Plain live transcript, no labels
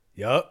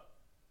Yup.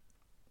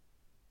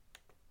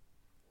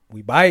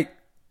 We bite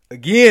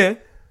again.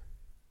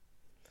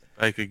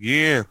 Back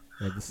again.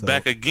 Episode.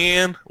 Back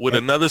again with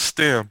another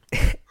stem.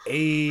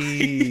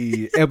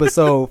 Hey,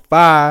 episode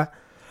 5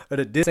 of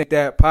the This Ain't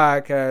That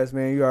podcast,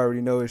 man. You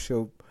already know it's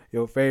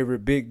your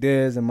favorite Big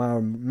Dez and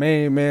my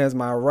main man's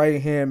my right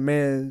hand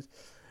man's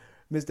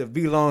Mr.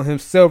 V-Long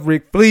himself,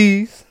 Rick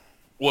Please.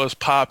 What's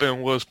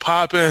poppin'? What's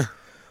poppin'?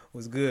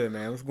 What's good,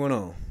 man? What's going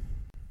on?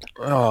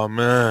 Oh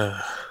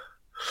man,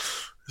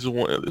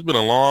 it's been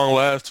a long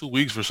last 2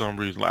 weeks for some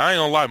reason. Like, I ain't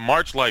gonna lie,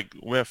 March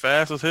went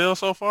fast as hell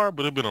so far,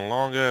 but it's been a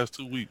long ass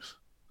 2 weeks.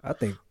 I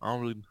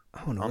don't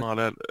know how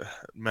that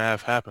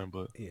math happened,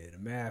 but yeah, the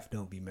math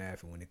don't be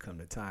mathing when it come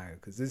to time,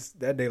 cause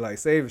that daylight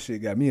savings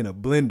shit got me in a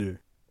blender.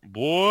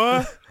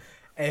 boy,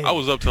 Hey. I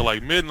was up till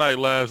like midnight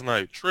last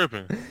night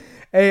tripping.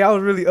 Hey, I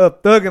was really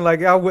up thugging.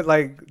 Like I would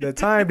like the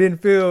time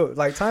didn't feel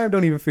like time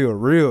don't even feel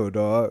real,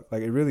 dog.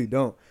 Like it really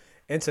don't.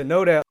 And to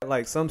know that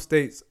like some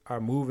states are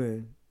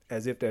moving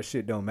as if that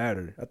shit don't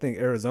matter. I think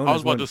Arizona. I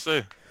was about to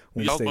say.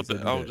 when I states was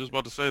do just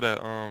about to say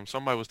that.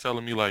 Somebody was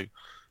telling me like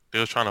they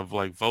was trying to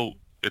like vote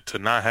it to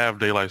not have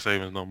daylight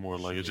savings no more.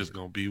 Like it's just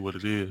gonna be what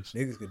it is.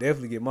 Niggas could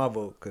definitely get my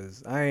vote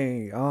because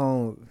I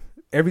don't.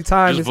 Every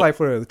time Just it's like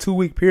for a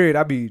 2-week period,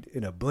 I be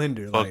in a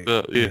blender. Fucked Like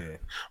up, yeah.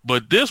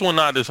 But this one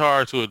not as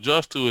hard to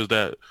adjust to is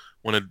that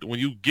when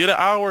you get an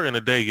hour and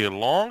the day get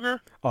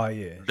longer, Oh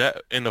yeah.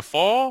 that in the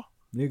fall,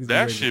 Niggas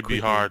that should be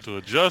hard to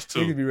adjust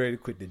Niggas to. be ready to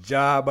quit the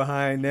job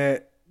behind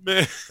that.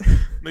 Man,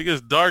 nigga,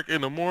 it's dark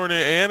in the morning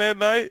and at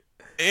night,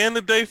 and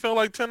the day felt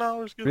like 10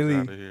 hours. Get Really,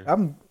 out of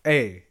here.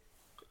 Hey,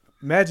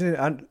 imagine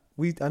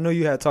I know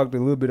you had talked a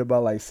little bit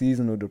about like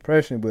seasonal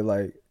depression, but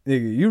like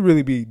nigga, you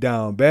really be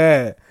down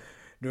bad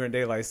during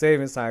daylight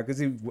savings time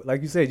because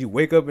like you said, you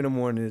wake up in the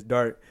morning, it's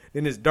dark,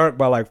 then it's dark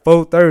by like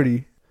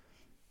 4:30.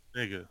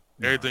 Nigga,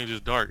 everything's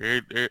just dark. I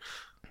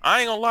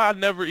ain't gonna lie, I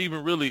never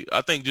even really.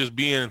 I think just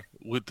being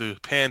with the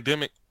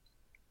pandemic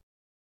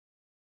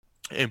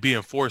and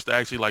being forced to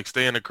actually like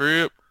stay in the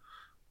crib.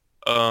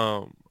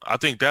 I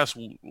think that's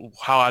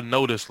how I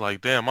noticed.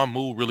 Like, damn, my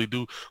mood really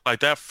do.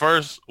 Like that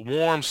first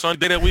warm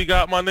Sunday that we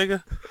got, my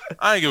nigga.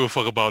 I ain't give a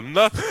fuck about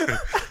nothing.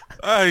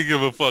 I ain't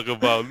give a fuck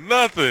about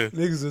nothing.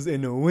 Niggas was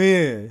in the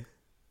wind.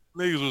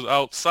 Niggas was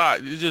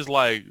outside. It's just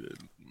like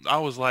I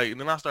was like, and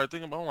then I started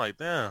thinking about. I'm like,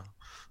 damn.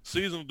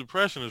 Seasonal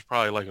depression is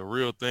probably like a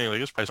real thing. Like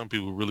it's probably some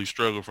people who really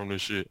struggle from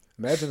this shit.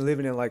 Imagine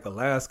living in like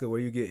Alaska where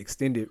you get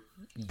extended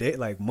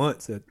like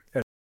months at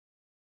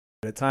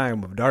a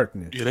time of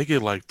darkness. Yeah, they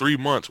get like 3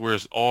 months where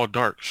it's all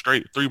dark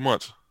straight. 3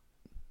 months.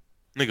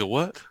 Nigga,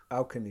 what?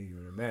 How can you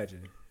even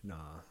imagine? Nah.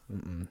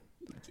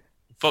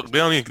 Fuck,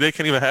 they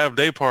can't even have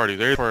day parties.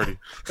 Every party.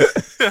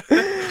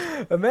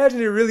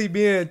 Imagine it really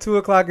being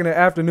 2:00 in the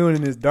afternoon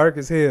and it's dark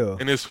as hell.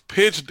 And it's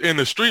pitched and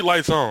the street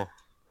lights on.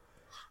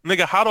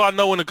 Nigga, how do I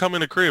know when to come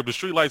in the crib? The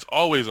street lights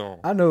always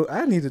on. I know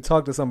I need to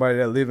talk to somebody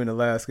that live in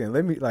Alaska and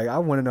I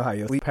want to know how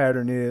your sleep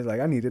pattern is.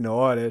 Like I need to know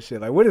all that shit.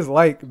 Like what it's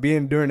like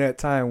being during that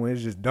time when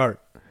it's just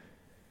dark.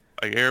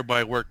 Like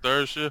everybody work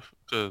third shift?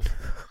 Cause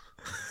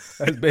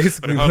That's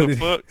basically like, how what the it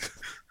fuck?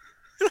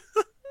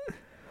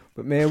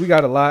 But man, we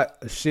got a lot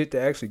of shit to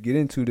actually get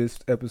into this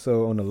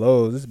episode on the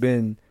lows. It's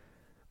been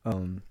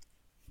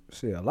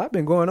a lot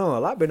been going on. A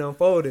lot been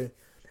unfolding.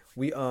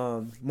 We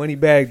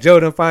Moneybag Joe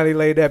done finally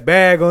laid that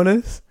bag on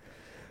us.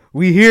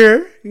 We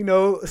here,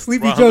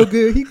 Sleepy Joe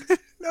good. He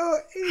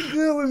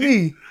good with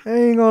me. I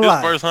ain't gonna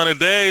lie. His first 100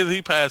 days,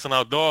 he passing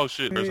out dog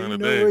shit. First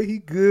 100 days. He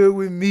good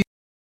with me.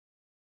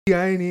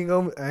 I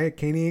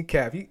can't even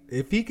cap.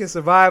 If he can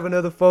survive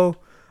another 4,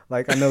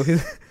 like I know he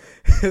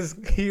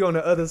on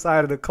the other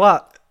side of the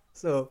clock.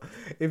 So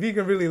if he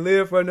can really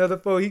live for another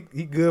 4, he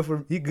good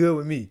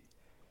with me.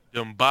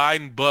 Them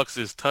Biden bucks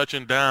is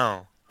touching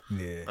down.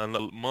 Yeah. And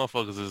the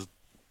motherfuckers is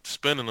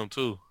spending them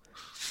too.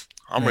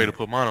 I'm ready to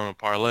put mine on a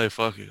parlay.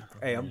 Fuck it.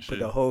 Hey, I'm gonna put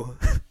the whole.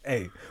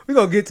 Hey, we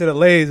gonna get to the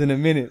lays in a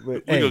minute,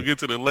 but we gonna get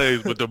to the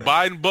lays. But the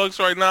Biden bucks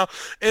right now,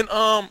 and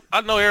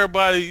I know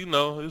everybody.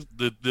 It's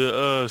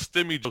the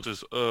stimmy jokes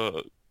is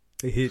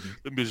they hitting.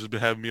 Them bitches been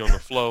having me on the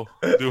flow.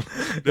 Them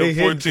They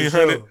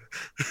 1400,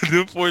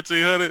 them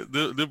 1400.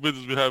 Them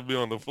bitches been having me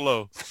on the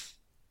flow.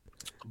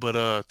 But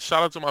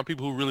shout out to my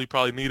people who really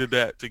probably needed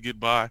that to get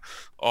by.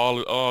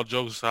 All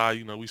jokes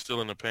aside, we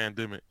still in a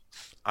pandemic.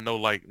 I know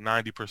like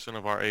 90%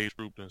 of our age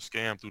group done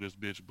scammed through this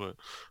bitch, but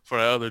for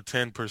the other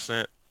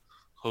 10%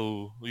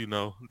 who,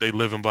 they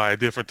living by a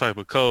different type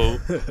of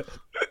code,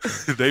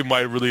 they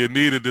might really have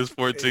needed this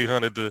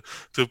 1400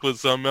 to put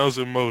something else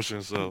in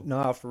motion. So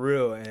nah, for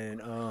real.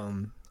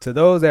 And to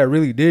those that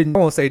really didn't, I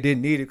won't say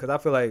didn't need it because I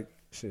feel like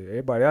shit,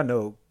 everybody I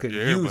know could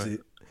use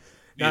it.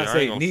 Not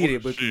say need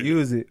it, but could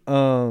use it.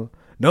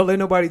 Don't let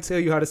nobody tell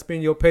you how to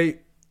spend your pay.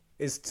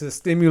 It's to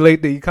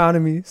stimulate the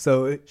economy.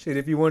 So shit,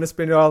 if you want to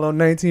spend it all on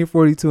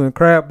 1942 and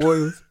crab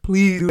boils,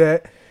 please do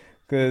that.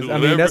 Because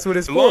that's what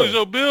it's for. As long as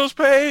your bills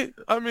paid,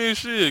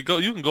 shit,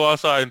 you can go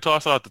outside and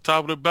toss out the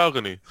top of the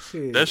balcony.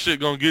 Shit. That shit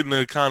gonna get in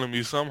the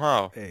economy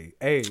somehow. Hey.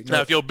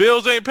 Now, if your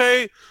bills ain't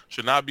paid,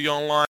 should not be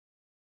online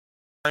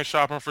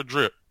shopping for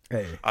drip.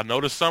 Hey. I know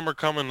the summer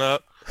coming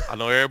up. I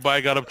know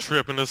everybody got a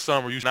trip in the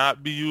summer. You should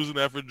not be using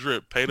that for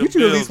drip. Pay the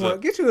bills.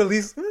 Get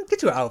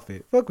you an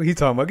outfit. Fuck what he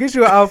talking about. Get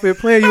you an outfit,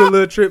 plan you a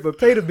little trip, but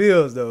pay the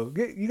bills though.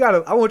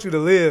 I want you to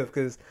live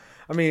because,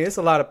 I mean, it's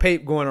a lot of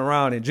paper going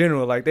around in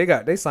general. Like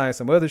they signed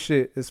some other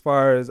shit as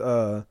far as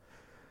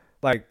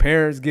like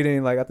parents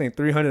getting like I think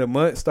 $300 a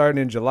month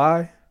starting in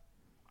July.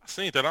 I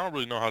seen that. I don't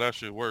really know how that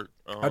shit work.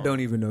 I don't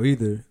even know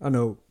either. I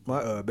know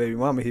my baby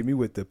mama hit me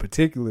with the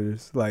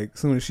particulars like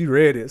soon as she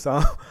read it. So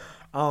I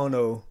don't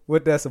know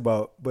what that's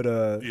about. But yeah,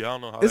 I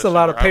don't know how it's a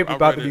lot of paper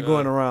about to be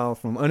going around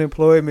from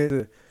unemployment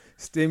to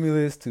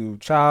stimulus to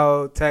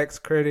child tax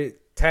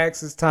credit,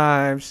 taxes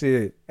time,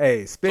 shit.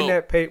 Hey, spend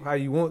that paper how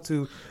you want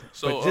to,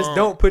 but just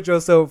don't put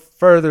yourself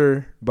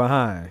further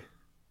behind.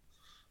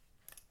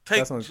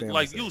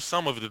 Use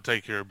some of it to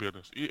take care of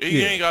business. You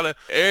ain't gotta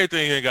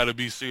everything ain't gotta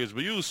be serious,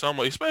 but use some,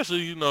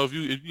 especially if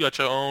you got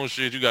your own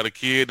shit, you got a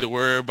kid to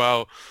worry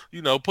about.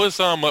 Put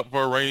some up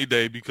for a rainy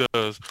day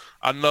because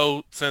I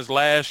know since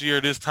last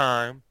year this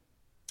time,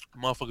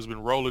 motherfuckers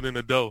been rolling in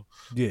the dough.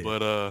 Yeah.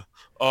 But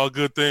all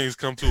good things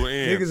come to an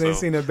end. Niggas ain't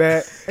seen a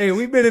bad. Hey,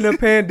 we've been in a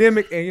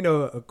pandemic, and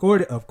of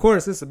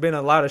course, this has been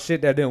a lot of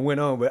shit that didn't went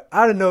on. But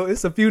I don't know,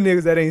 it's a few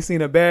niggas that ain't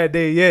seen a bad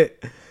day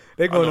yet.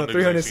 They going on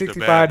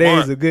 365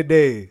 days of good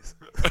days.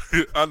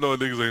 I know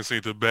niggas ain't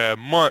seen a bad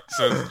month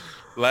since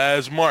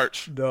last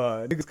March.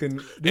 Niggas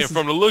and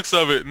from the looks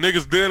of it,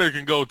 niggas dinner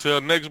can go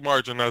till next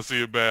March and not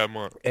see a bad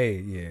month. Hey,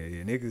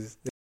 yeah, niggas.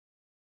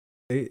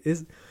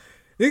 Niggas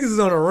is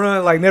on a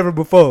run like never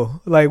before.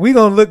 Like we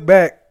gonna look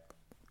back.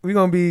 We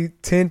gonna be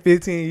 10,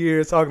 15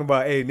 years talking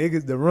about, hey,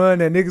 niggas, the run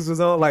that niggas was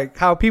on, like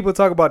how people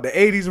talk about the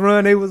 80s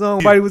run they was on.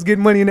 Everybody was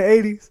getting money in the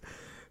 80s.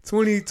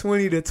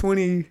 2020 to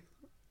 20.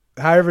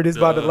 However, this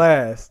about to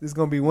last. It's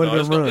gonna be one of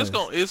them runs.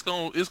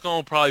 It's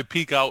gonna probably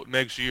peak out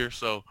next year.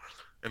 So,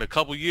 in a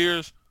couple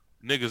years,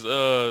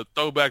 niggas,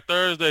 Throwback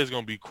Thursday is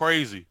gonna be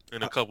crazy.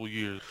 In a couple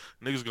years,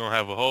 niggas gonna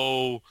have a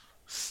whole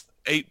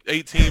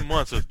 18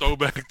 months of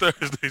Throwback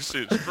Thursday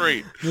shit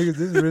straight. Niggas,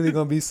 this is really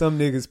gonna be some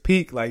niggas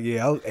peak. Like,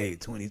 yeah,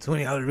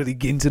 2020, I was really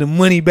getting to the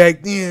money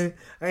back then.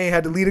 I ain't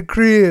had to leave the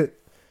crib.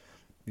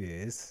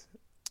 Yes.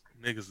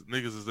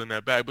 Niggas is in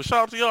that bag. But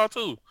shout out to y'all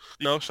too.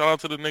 Shout out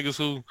to the niggas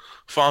who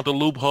found the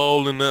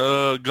loophole in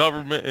the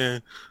government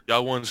and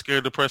y'all wasn't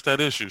scared to press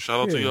that issue. Shout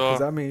out to y'all.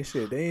 Cause I mean,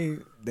 shit, they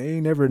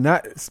ain't never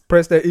not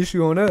pressed that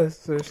issue on us.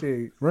 So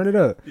shit, run it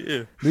up.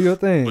 Yeah, do your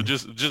thing. But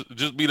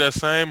just be that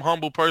same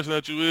humble person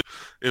that you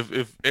is.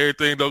 If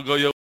everything don't go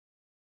your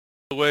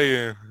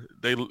way and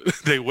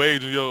they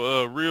wage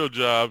your real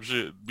job,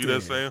 shit, be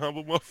that same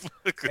humble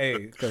motherfucker.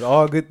 Hey, cause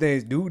all good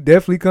things do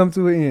definitely come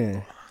to an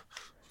end.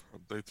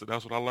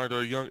 That's what I learned at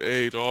a young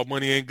age. All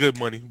money ain't good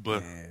money,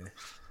 but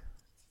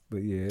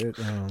yeah.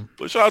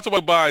 But shout out to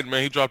my Biden,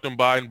 man. He dropped them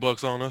Biden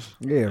bucks on us.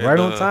 Yeah, right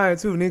on time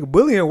too, nigga.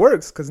 Bullying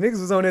works, cause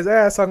niggas was on his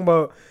ass talking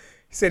about.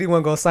 He said he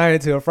wasn't gonna sign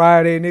it till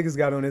Friday. Niggas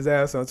got on his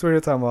ass on Twitter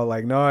talking about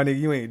like, nah, nigga,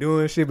 you ain't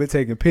doing shit but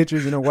taking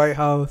pictures in the White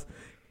House.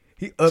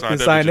 He up and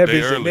signed that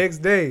bitch the next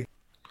day.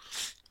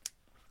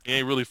 He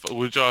ain't really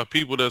with y'all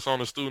people that's on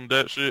the student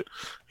debt shit.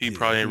 He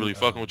probably ain't really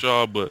fucking with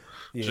y'all, but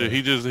shit,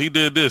 he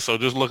did this, so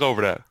just look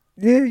over that.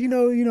 Yeah,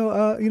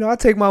 I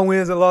take my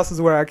wins and losses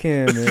where I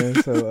can,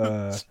 man.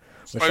 So,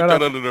 swipe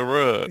that under the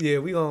rug. Yeah,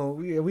 we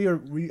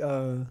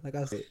like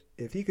I said,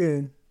 if he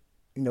can,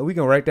 we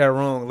can right that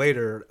wrong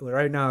later.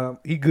 Right now,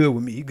 he good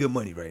with me. He good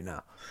money right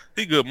now.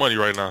 He good money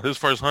right now. His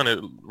first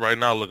 100 right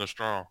now looking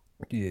strong.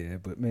 Yeah,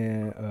 but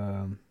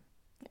man,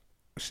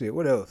 shit.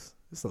 What else?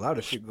 There's a lot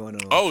of shit going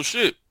on. Oh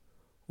shit!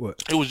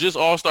 What? It was just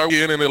All-Star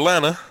Weekend in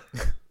Atlanta.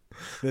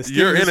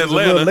 You're in Atlanta. Was a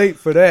little late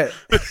for that.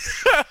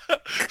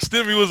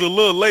 Stimmy was a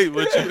little late,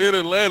 but you in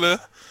Atlanta.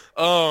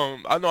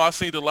 I know I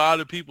seen a lot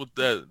of people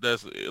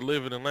that's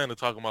live in Atlanta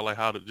talking about like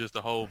how just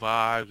the whole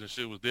vibes and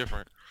shit was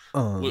different.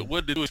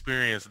 What did you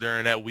experience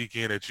during that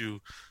weekend that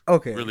you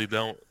really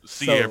don't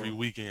see every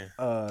weekend?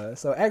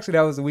 So actually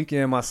that was the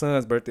weekend, my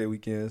son's birthday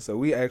weekend. So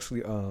we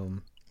actually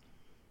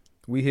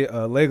we hit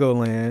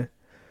Legoland.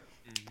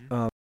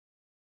 Mm-hmm.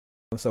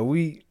 So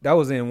that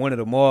was in one of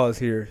the malls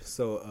here.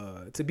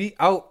 So to be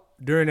out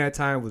during that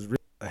time was really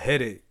a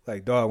headache.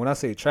 Like, dog, when I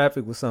say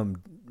traffic was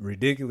something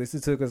ridiculous,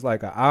 it took us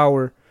like an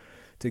hour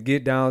to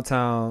get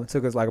downtown. It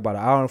took us like about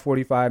an hour and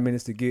 45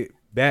 minutes to get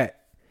back.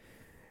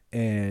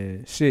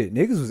 And shit,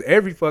 niggas was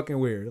every fucking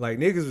where. Like,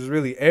 niggas was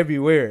really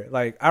everywhere.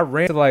 Like, I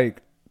ran to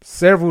like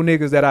several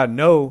niggas that I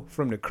know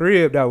from the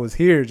crib that was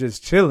here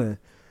just chilling.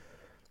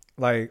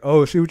 Like,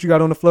 oh shit, what you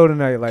got on the floor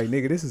tonight? Like,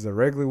 nigga, this is a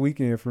regular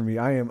weekend for me.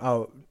 I am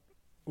out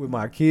with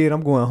my kid.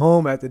 I'm going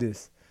home after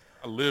this.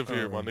 I live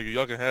here, my nigga.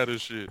 Y'all can have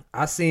this shit.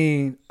 I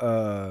seen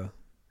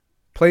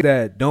play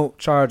that don't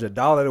charge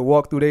 $1 to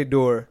walk through their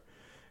door,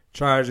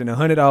 charging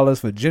 $100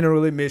 for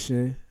general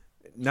admission,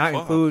 not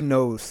including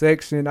no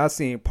section. I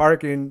seen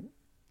parking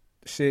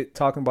shit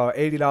talking about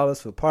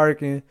 $80 for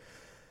parking.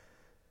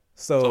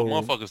 So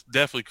motherfuckers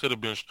definitely could have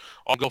been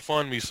on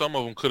GoFundMe. Some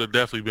of them could have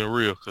definitely been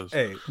real. Cause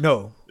hey,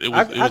 no, it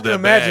was that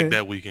imagine, bag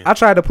that weekend. I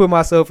tried to put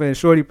myself in a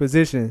shorty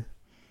position.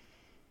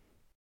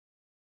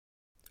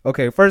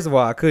 Okay, first of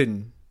all, I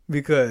couldn't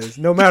because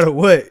no matter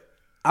what,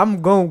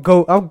 I'm gonna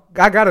go.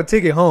 I got a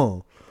ticket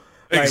home.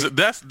 Like,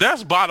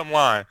 that's bottom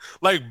line.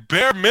 Like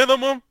bare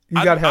minimum,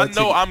 you gotta have I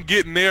know I'm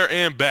getting there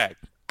and back.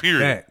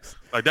 Period. Facts.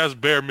 Like that's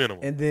bare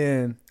minimum. And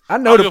then I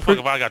know I don't give a fuck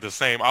if I got the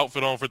same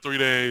outfit on for 3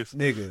 days,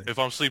 nigga. If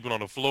I'm sleeping on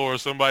the floor or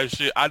somebody's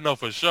shit, I know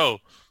for sure.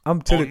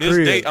 I'm to on the this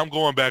crib. date, I'm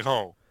going back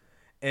home.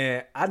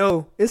 And I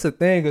know it's a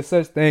thing, a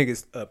such thing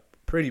as a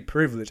pretty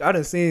privilege. I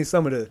done seen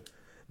some of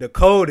the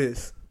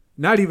coldest,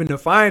 not even the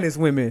finest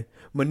women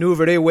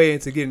maneuver their way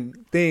into getting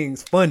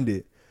things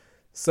funded.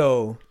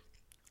 So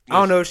I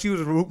don't know if she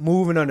was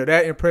moving under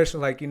that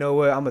impression, like, you know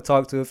what, I'm going to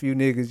talk to a few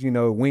niggas, you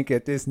know, wink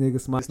at this nigga,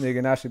 smile this nigga,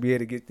 and I should be able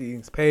to get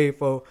things paid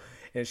for.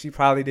 And she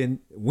probably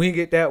didn't wing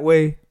it that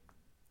way.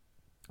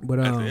 But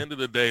at the end of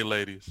the day,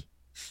 ladies,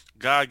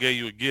 God gave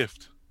you a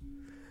gift.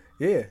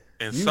 Yeah.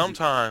 And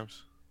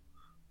sometimes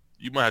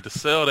you might have to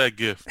sell that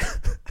gift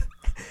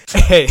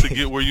to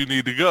get where you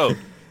need to go.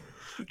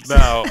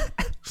 Now,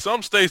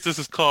 some states this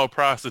is called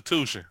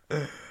prostitution.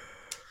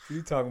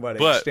 You talking about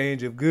an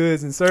exchange of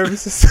goods and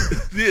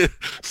services? Yeah,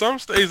 some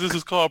states this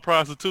is called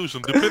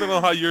prostitution. Depending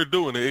on how you're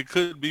doing it, it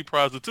could be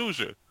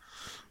prostitution.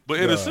 But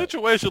in a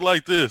situation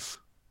like this,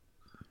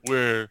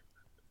 where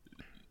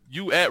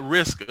you at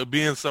risk of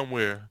being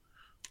somewhere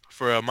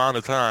for an amount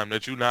of time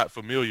that you're not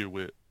familiar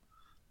with,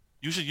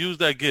 you should use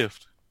that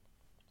gift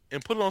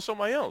and put it on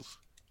somebody else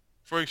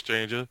for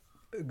exchange of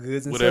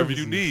goods and whatever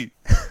services. you need.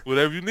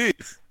 Whatever you need.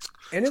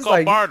 And it's called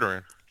like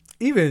bartering.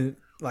 Even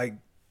like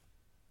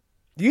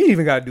you ain't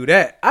even gotta do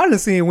that. I done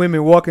seen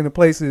women walk into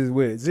places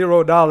with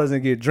 $0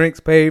 and get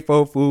drinks paid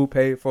for, food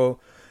paid for,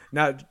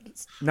 not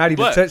even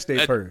touch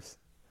their purse.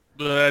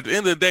 But at the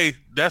end of the day,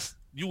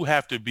 you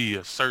have to be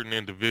a certain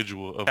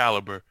individual of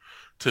caliber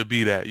to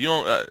be that. You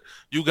don't.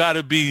 You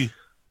gotta be.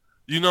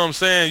 You know what I'm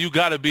saying? You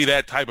gotta be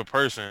that type of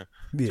person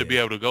to be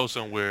able to go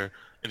somewhere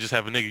and just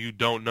have a nigga you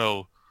don't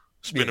know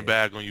spin a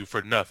bag on you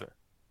for nothing.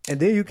 And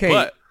then you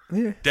can't.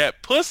 But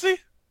that pussy,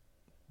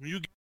 you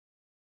get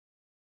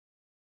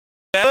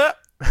that up.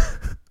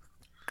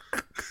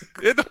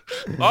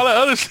 All that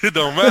other shit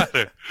don't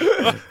matter.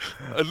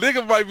 A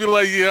nigga might be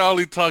like, yeah, I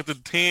only talk to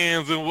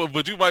 10s,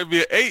 but you might be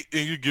an 8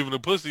 and you giving the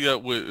pussy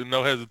up with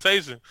no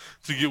hesitation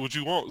to get what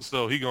you want.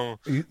 So he gonna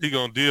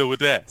deal with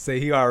that. Say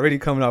he already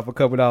coming off a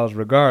couple dollars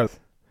regardless.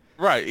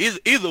 Right.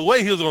 Either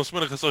way, he was gonna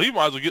spend it, so he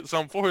might as well get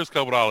something for his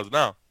couple dollars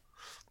now.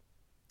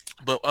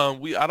 But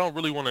I don't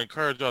really want to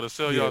encourage y'all to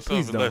sell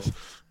yourself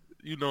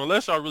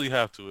unless y'all really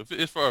have to. If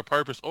it's for a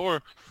purpose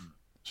or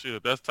shit,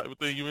 if that's the type of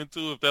thing you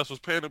into, if that's what's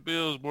paying the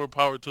bills, more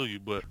power to you.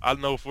 But I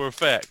know for a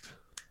fact,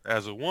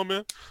 as a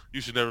woman,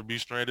 you should never be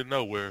stranded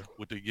nowhere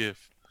with the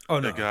gift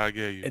that God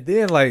gave you. And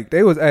then like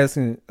they was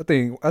asking, I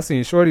think I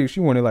seen Shorty, she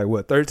wanted like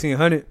what,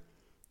 $1,300,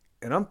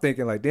 and I'm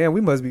thinking like, damn,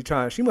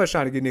 she must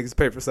trying to get niggas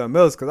paid for something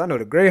else because I know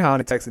the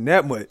Greyhound is taxing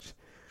that much.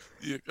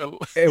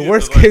 And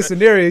worst case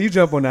scenario, you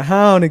jump on the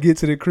Hound and get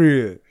to the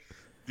crib.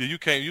 Yeah,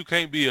 you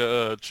can't be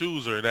a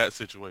chooser in that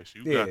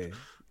situation.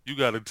 You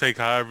got to take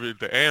however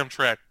the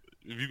Amtrak.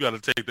 If you got to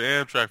take the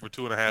Amtrak for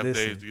 2.5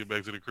 days to get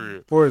back to the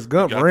crib. Forrest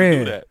Gump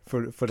ran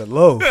for the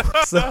low.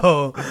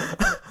 So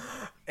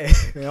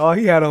and all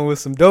he had on was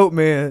some dope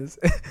mans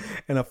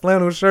and a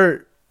flannel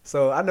shirt.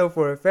 So I know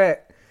for a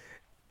fact,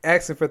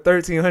 asking for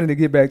 $1,300 to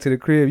get back to the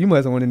crib, you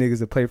must want the niggas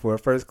to pay for a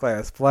first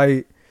class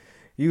flight.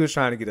 You was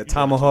trying to get a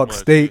tomahawk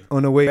steak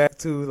on the way back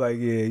too. Like,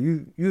 yeah,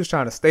 you was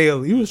trying to stay.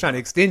 You was trying to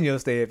extend your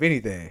stay, if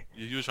anything.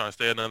 You was trying to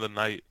stay another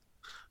night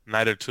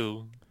or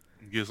two,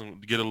 get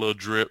a little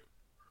drip.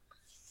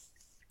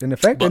 And the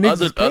fact that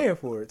niggas was paying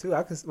for it too,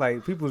 I could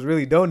like people was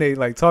really donating,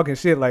 like talking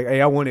shit, like,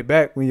 "Hey, I want it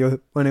back when your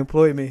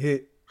unemployment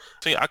hit."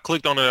 See, I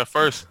clicked on it at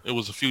first. It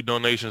was a few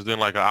donations. Then,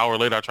 like an hour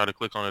later, I tried to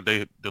click on it.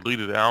 They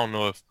deleted it. I don't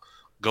know if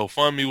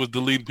GoFundMe was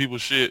deleting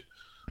people's shit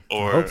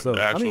or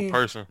the actual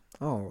person.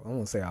 I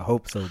won't say I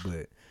hope so,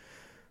 but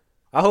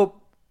I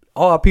hope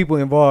all people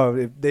involved,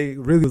 if they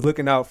really was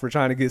looking out for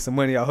trying to get some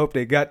money, I hope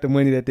they got the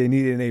money that they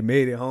needed and they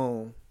made it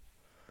home.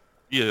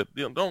 Yeah,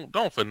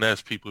 don't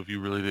finesse people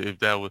if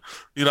that was,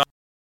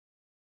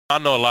 I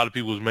know a lot of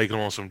people was making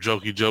them on some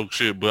jokey joke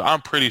shit, but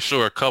I'm pretty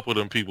sure a couple of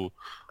them people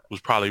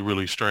was probably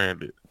really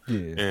stranded.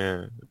 Yeah.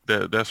 And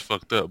that's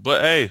fucked up.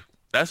 But hey,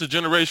 that's the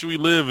generation we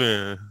live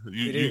in.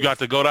 You got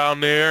to go down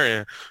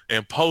there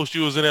and post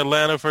you was in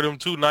Atlanta for them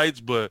 2 nights,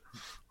 but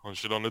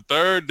on the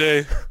third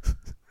day,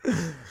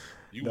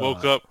 you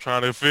woke up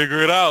trying to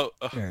figure it out.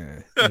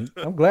 Yeah.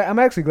 I'm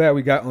actually glad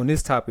we got on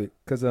this topic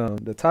because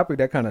the topic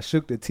that kind of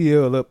shook the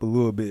TL up a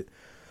little bit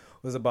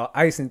was about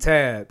ice and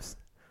tabs.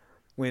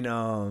 When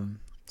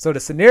so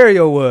the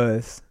scenario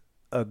was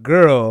a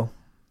girl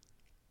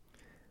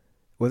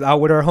was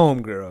out with her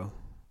homegirl,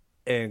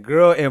 and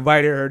girl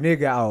invited her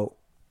nigga out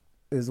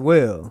as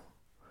well.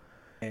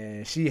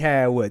 And she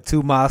had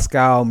 2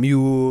 Moscow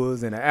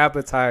mules and an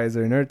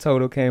appetizer, and her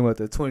total came up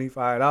to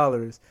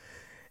 $25.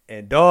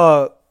 And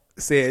dog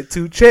said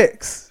 2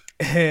 checks.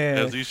 And,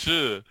 as he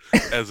should.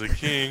 As a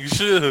king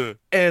should.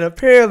 And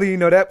apparently,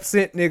 that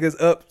sent niggas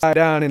upside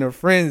down in a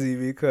frenzy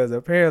because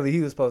apparently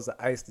he was supposed to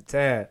ice the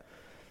tab.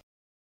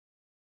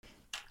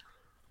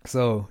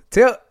 So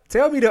tell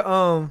me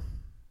the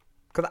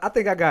because I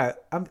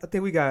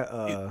think we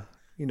got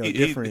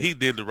different. He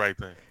did the right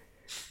thing.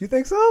 You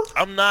think so?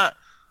 I'm not.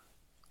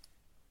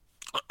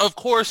 Of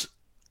course,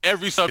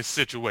 every subject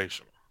is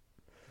situational.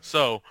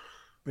 So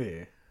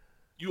yeah,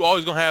 you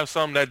always gonna have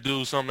some that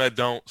do, some that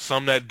don't,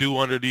 some that do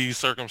under these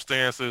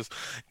circumstances.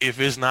 If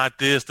it's not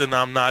this, then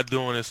I'm not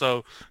doing it.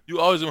 So you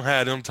always gonna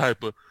have them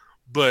type of.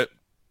 But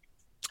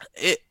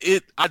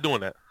I'm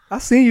doing that. I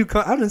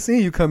done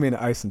seen you come in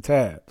to ice and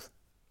tabs.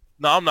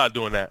 No, I'm not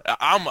doing that.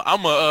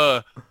 I'm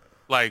a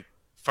like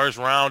first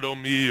round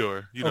on me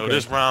or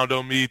this round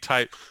on me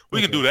type.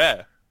 We can do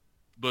that.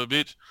 But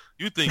bitch,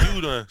 you think you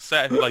done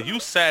sat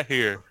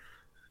here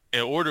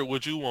and ordered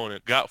what you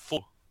wanted, got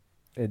full.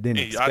 And then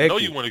I know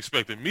you weren't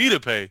expecting me to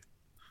pay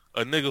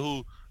a nigga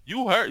who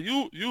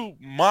you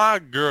my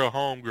girl,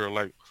 home girl.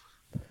 Like,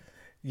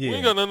 yeah, we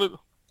ain't got nothing.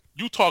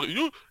 You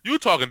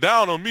talking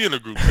down on me in the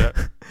group chat.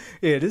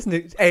 Yeah, this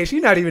nigga. Hey, she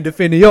not even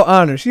defending your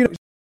honor. She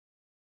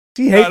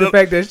hate the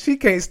fact that she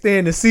can't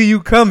stand to see you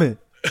coming.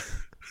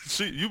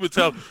 You been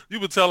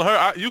telling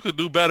her you could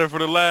do better for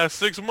the last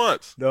 6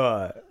 months.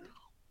 No,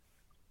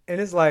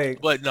 and it's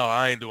like, but no,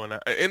 I ain't doing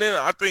that. And then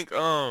I think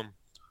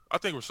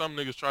when some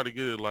niggas try to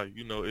get it, like,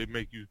 it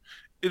make you.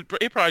 It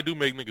probably do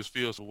make niggas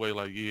feel some way,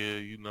 like,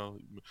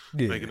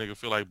 make a nigga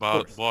feel like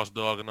boss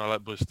dog and all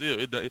that, but still,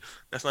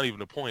 that's not even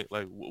the point.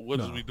 Like, what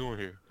is we doing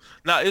here?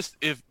 Now, it's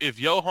if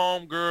your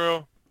home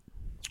girl,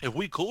 if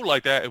we cool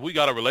like that, if we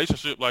got a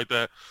relationship like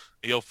that,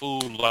 and your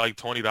food like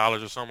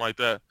 $20 or something like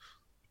that,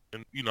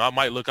 and I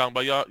might look out and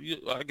be like,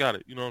 y'all, I got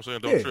it. You know what I'm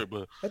saying? Don't trip.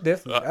 But that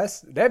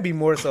definitely that'd be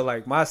more so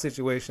like my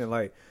situation,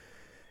 like.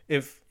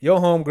 If your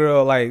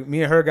homegirl, like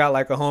me and her got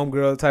like a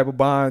homegirl type of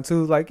bond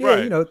too, like,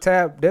 right.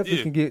 Tab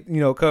definitely can get,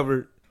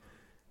 covered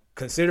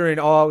considering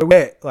all the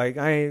wet. Like,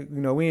 I ain't,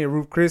 we ain't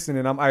Ruth Kristen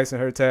and I'm icing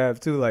her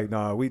tab too. Like,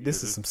 nah,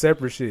 this is some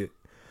separate shit.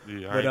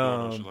 Yeah, I ain't doing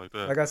no shit like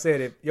that. Like I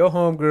said, if your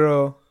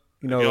homegirl,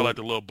 y'all like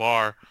the little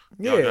bar,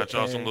 y'all got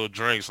y'all some little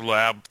drinks, some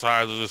little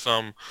appetizers or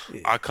something.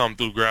 Yeah. I come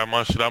through, grab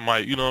my shit. I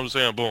might, you know what I'm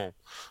saying? Boom.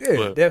 Yeah,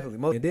 but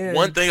definitely.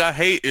 One thing I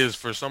hate is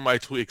for somebody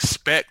to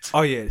expect.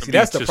 Oh yeah, see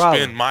that's the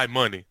problem. Spend my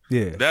money.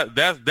 Yeah,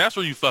 that's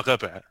where you fuck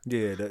up at.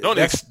 Yeah,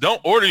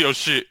 don't order your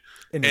shit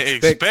and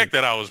expect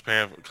that I was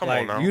paying for. Come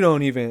on now. You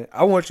don't even.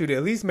 I want you to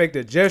at least make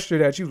the gesture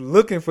that you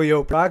looking for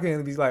your pocket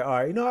and be like, all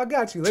right, I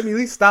got you. Let me at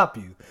least stop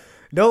you.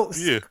 Don't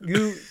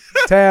you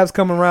tabs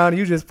come around.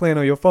 You just playing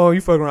on your phone. You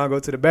fuck around, go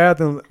to the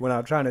bathroom when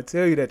I'm trying to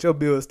tell you that your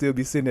bill will still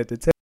be sitting at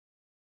the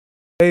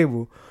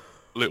table.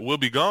 We'll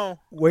be gone.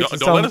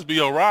 Don't let us be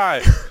your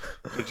ride.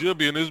 Cause you'll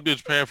be in this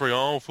bitch paying for your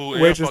own food.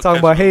 Waitress talking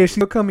about, hey,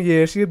 she'll come.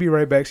 Yeah, she'll be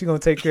right back. She gonna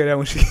take care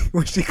of that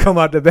when she come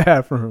out the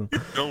bathroom.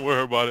 Don't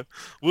worry about it.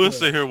 We'll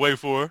sit here and wait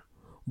for her.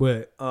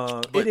 But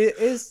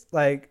it's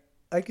like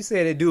you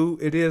said,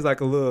 it is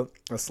like a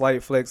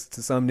slight flex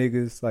to some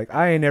niggas. Like,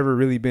 I ain't never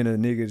really been a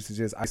nigga to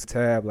just ice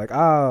tab. Like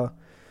I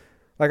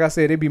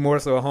said, it'd be more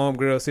so a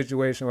homegirl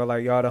situation where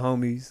like y'all the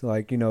homies.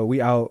 Like,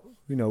 we out.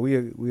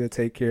 We'll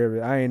take care of it.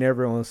 I ain't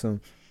ever on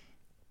some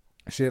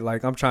shit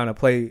like I'm trying to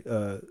play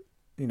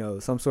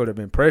some sort of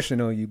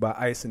impression on you by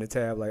icing the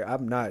tab. Like,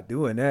 I'm not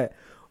doing that.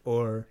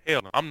 Or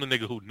hell no, I'm the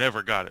nigga who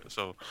never got it,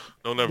 so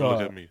don't ever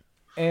look at me.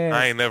 And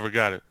I ain't never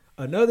got it.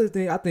 Another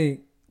thing I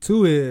think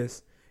too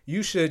is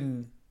you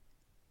shouldn't.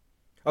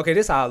 Okay,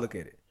 this is how I look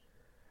at it.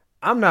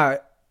 I'm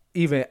not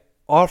even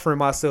offering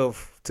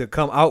myself to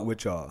come out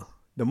with y'all.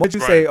 The moment you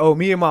say, oh,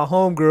 me and my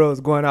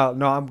homegirls going out,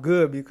 no, I'm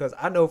good, because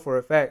I know for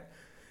a fact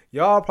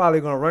y'all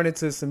probably gonna run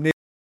into some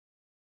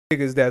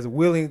niggas that's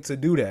willing to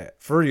do that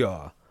for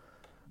y'all.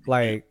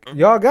 Like,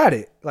 y'all got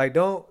it. Like,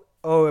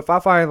 if I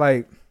find,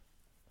 like,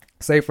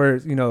 say for,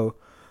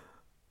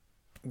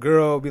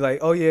 girl be like,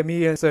 oh yeah,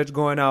 me and such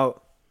going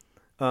out,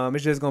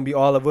 it's just gonna be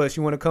all of us,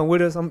 you want to come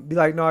with us? I'm be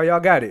like, no, y'all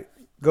got it,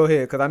 go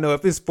ahead. Because I know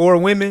if it's 4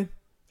 women,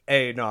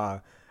 hey,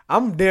 nah,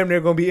 I'm damn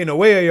near gonna be in the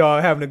way of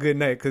y'all having a good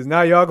night, because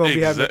now y'all gonna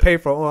be having to pay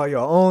for all your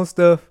own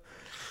stuff.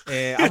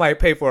 And I might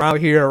pay for around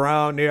here,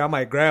 around there. I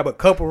might grab a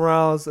couple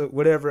rounds or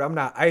whatever. I'm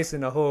not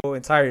icing the whole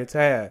entire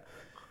tab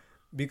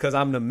because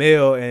I'm the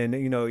male and,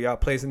 y'all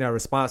placing that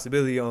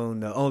responsibility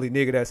on the only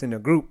nigga that's in the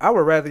group. I would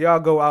rather y'all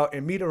go out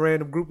and meet a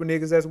random group of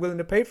niggas that's willing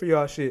to pay for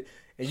y'all shit,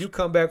 and you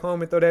come back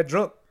home and throw that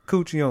drunk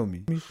coochie on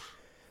me.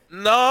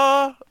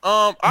 Nah,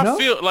 I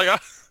feel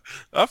like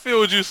I feel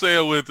what you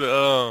saying with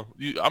I'm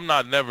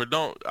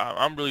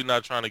really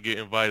not trying to get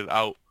invited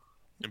out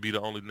and be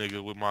the only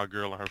nigga with my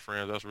girl and her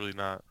friends. That's really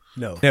not.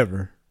 No,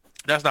 never.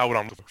 That's not what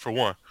I'm looking for,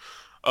 one.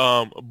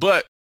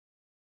 But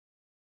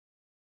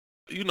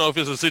if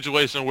it's a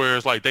situation where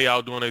it's like they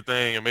out doing their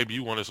thing and maybe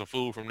you wanted some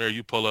food from there,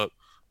 you pull up,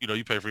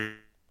 you pay for a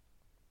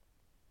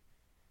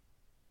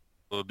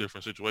little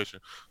different situation.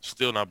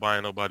 Still not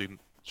buying nobody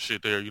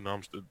shit there.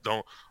 I'm still,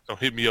 don't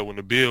hit me up when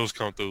the bills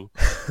come through.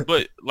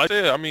 But like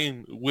I said, I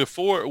mean, with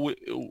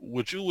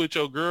you with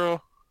your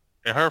girl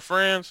and her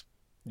friends,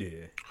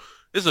 yeah,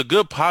 it's a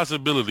good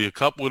possibility a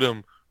couple of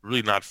them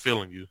really not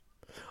feeling you.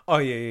 Oh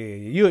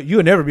yeah.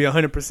 You'll never be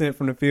 100%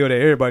 from the field that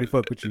everybody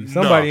fuck with you.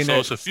 Somebody in that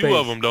it's a few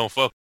of them don't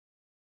fuck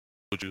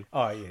with you.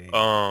 Oh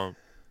yeah.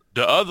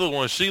 The other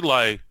one, she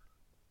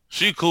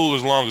cool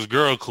as long as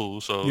girl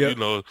cool. So Yep.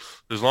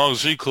 as long as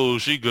she cool,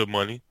 she good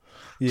money.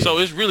 Yeah. So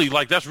it's really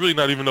that's really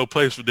not even no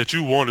place that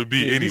you want to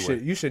be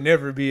anyway. You should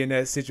never be in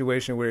that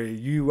situation where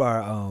you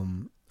are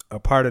a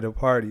part of the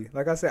party.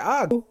 Like I said,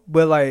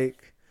 but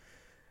like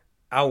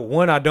I don't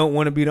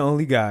want to be the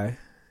only guy.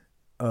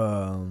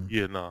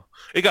 Yeah, no.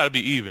 It got to be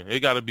even.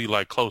 It got to be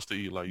like close to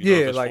you. Like if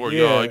it's like four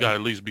y'all, it got to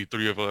at least be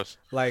three of us.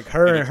 Like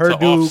her and her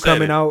dude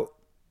coming out.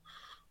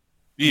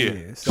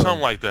 Yeah, something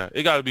like that.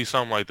 It got to be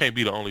something like that. Can't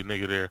be the only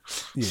nigga there.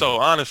 Yeah. So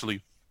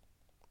honestly,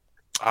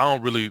 I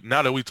don't really.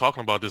 Now that we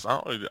talking about this, I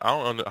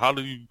don't. How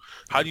do you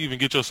even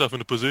get yourself in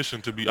the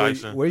position to be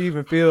icing? Where you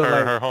even feel like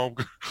her home?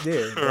 Yeah,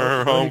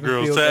 her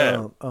homegirl's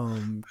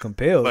tab.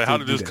 Compelled. Like how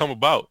did this come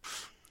about?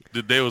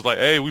 They was like,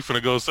 hey, we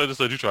finna go such and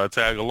such. You try to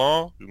tag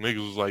along? The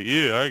niggas was like,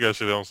 yeah, I ain't got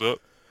shit else up.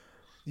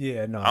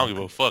 Yeah, no. I don't give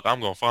a fuck. I'm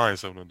gonna find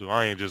something to do.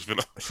 I ain't just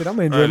finna. Shit, I'm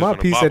gonna enjoy my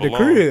peace at the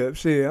crib.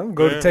 Shit, I'm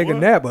gonna go to take a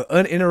nap, an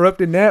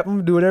uninterrupted nap. I'm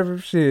gonna do whatever.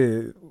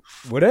 Shit,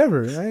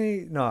 whatever.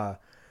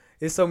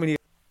 It's so many,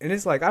 and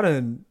it's like I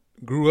done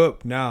grew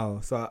up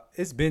now, so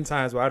it's been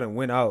times where I done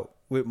went out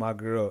with my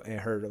girl and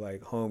her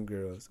like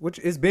homegirls, which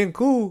it's been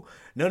cool.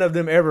 None of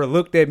them ever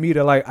looked at me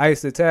to like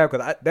ice the tab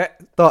because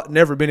that thought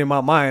never been in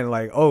my mind.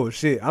 Like, oh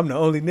shit, I'm the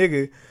only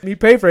nigga. Me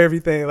pay for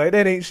everything. Like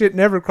that ain't shit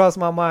never crossed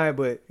my mind.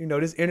 But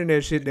this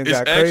internet shit done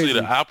got crazy. It's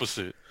actually the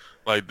opposite.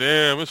 Like,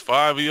 damn, it's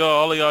 5 of y'all.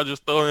 All of y'all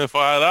just throw in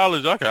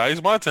 $5. I can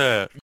ice my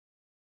tab.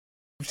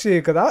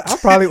 Shit, cause I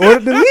probably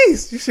ordered the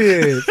least.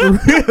 Shit, for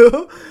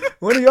real.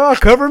 One of y'all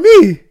cover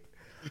me.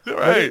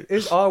 Right.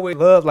 It's always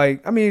love.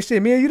 Like, I mean,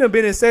 shit, me and you done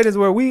been in settings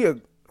where we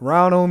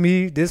round on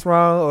me, this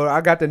round, or I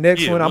got the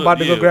next one. I'm about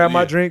to go grab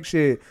my drink.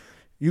 Shit,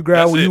 you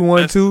grab what you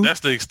want to. That's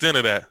the extent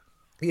of that.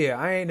 Yeah,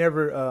 I ain't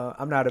never.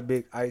 I'm not a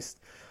big ice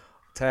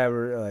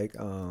tabber. Like,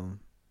 and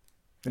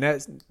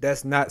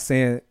that's not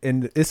saying.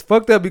 And it's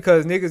fucked up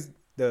because niggas,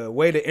 the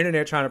way the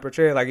internet trying to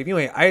portray it, like if you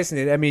ain't icing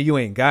it, that mean you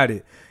ain't got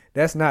it.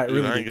 That's not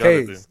really the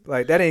case.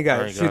 Like that ain't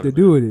got shit to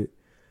do with it.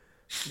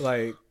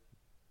 Like.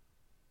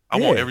 I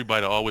want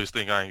everybody to always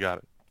think I ain't got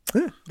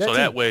it. So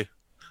that way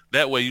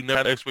you never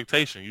have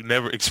expectation. You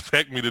never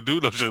expect me to do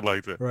no shit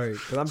like that. Right.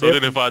 So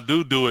then if I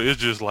do it, it's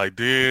just like,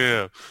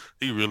 damn,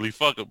 he really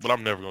fucked up. But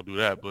I'm never going to do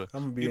that. But,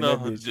 I'm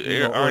gonna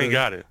be I ain't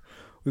got it.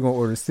 We're going to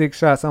order 6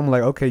 shots. I'm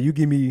like, okay, you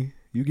give me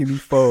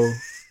 4.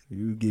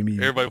 You give me.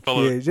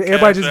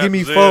 Everybody just give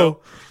me 4.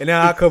 And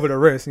then I'll cover the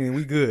rest and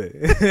we good.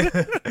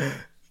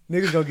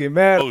 Niggas going to get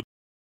mad.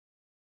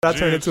 I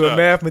turn into a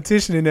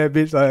mathematician in that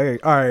bitch.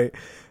 Like, all right.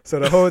 So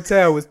the whole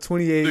tab was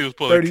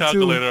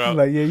 28.32. I'm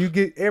like, yeah,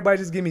 everybody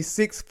just give me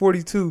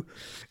 6.42,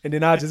 and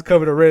then I'll just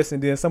cover the rest,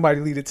 and then somebody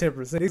leave the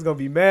 10%. He's gonna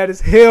be mad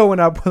as hell when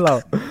I pull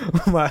out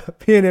my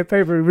pen and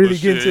paper and really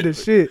get into the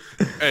shit.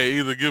 Hey,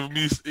 either give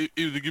me the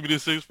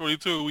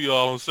 6.42. We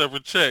all on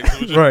separate checks.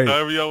 Right.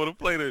 However y'all want to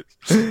play that.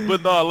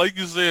 But no, like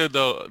you said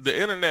though, the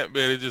internet,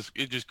 man,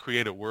 it just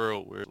created a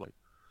world where like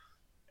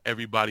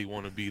everybody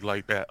want to be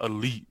like that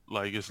elite.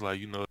 Like it's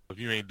like if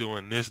you ain't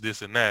doing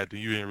this, and that, then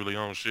you ain't really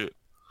on shit.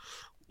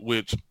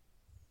 Which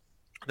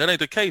that ain't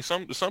the case.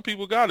 Some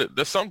people got it.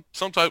 There's some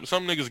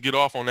niggas get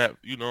off on that.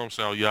 You know what I'm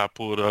saying? Yeah, I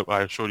pulled up.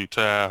 I shorty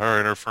tied her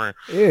and her friend.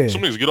 Yeah.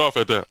 Some niggas get off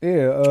at that.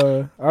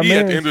 Yeah. At the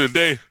end of the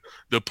day,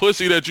 the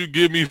pussy that you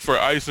give me for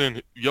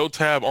icing your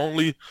tab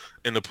only,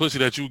 and the pussy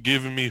that you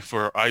giving me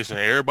for icing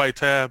everybody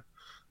tab,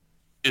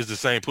 is the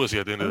same pussy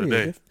at the end of the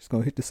day. It's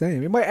gonna hit the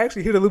same. It might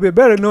actually hit a little bit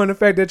better, knowing the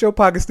fact that your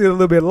pocket's still a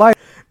little bit light.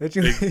 That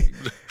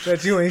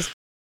you ain't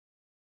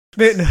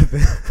spent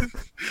nothing.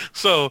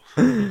 So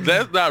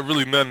that's not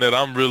really nothing that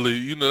I'm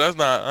really, that's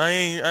not. I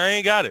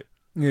ain't got it.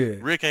 Yeah.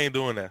 Rick ain't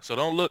doing that. So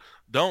don't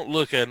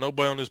look at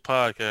nobody on this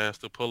podcast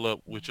to pull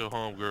up with your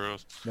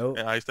homegirls and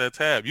ice that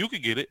tab. You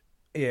could get it.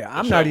 Yeah,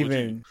 I'm not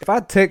even. If I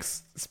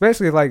text,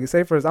 especially like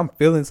say first, I'm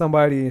feeling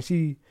somebody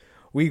and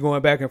we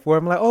going back and forth.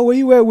 I'm like, oh, where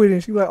you at with it?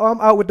 And she like, oh,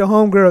 I'm out with the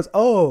homegirls.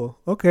 Oh,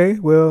 okay,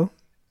 well,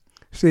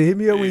 shit, hit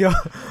me up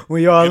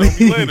when y'all leave.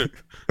 Get on me later.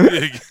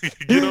 Yeah,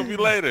 get on me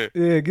later.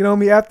 Yeah, get on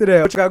me after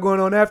that. What you got going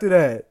on after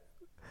that?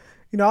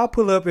 I'll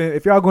pull up, and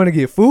if y'all going to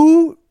get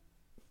food,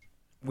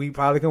 we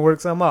probably can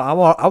work something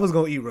out. I was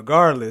going to eat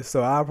regardless,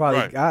 so I'll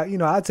probably,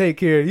 I'll take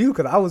care of you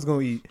because I was going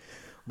to eat.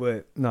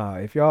 But, nah,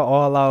 if y'all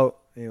all out,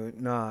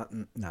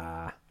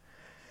 nah.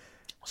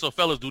 So,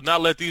 fellas, do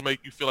not let these make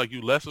you feel like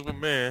you less of a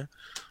man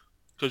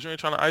because you ain't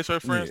trying to ice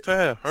her friend's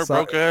tab. Her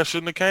broke ass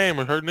shouldn't have came,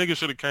 or her nigga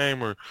should have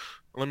came, or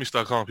let me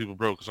stop calling people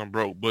broke because I'm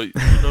broke. But,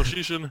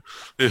 she shouldn't.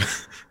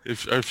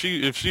 If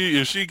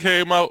she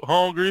came out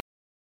hungry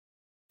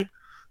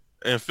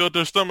and filled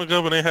their stomach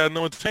up and they had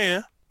no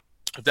intent,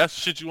 if that's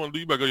the shit you want to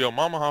do, you better go to your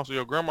mama house or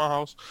your grandma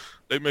house.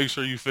 They make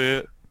sure you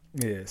fed.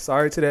 Yeah,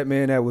 sorry to that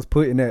man that was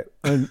put in that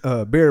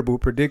unbearable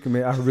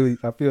predicament.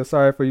 I feel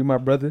sorry for you, my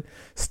brother.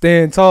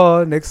 Stand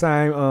tall next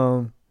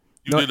time.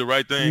 You did the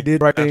right thing. You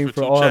did the right thing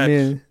for all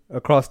men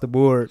across the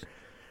board.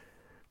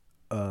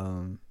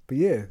 But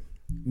yeah,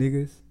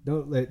 niggas,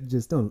 don't let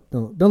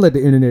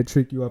the internet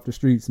trick you off the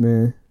streets,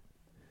 man.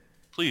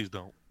 Please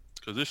don't,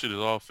 because this shit is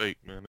all fake,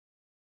 man.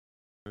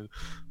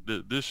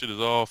 This shit is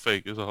all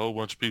fake. It's a whole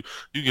bunch of people.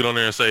 You get on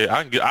there and say,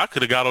 I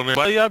could have got on there.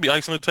 But yeah, I'd be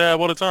icing the tab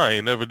all the time. I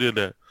ain't never did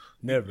that.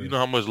 Never. You know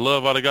how much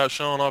love I'd have got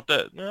shown off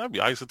that? Man, I'd be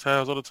icing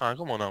tabs all the time.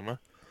 Come on now, man.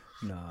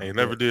 Nah, I ain't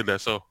never did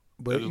that. So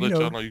but just let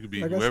y'all know you can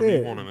be whoever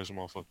you want in this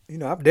motherfucker. You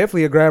know, I'm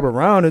definitely a grab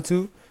around or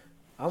two.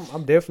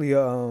 I'm definitely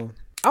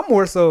I'm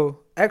more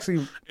so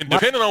actually. And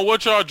depending on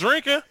what y'all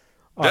drinking,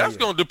 that's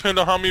gonna depend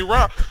on how many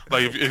rounds.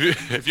 Like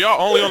if y'all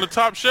only on the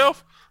top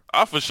shelf,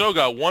 I for sure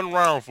got one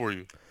round for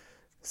you.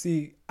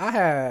 See, I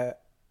had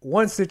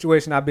one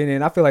situation I've been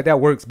in. I feel like that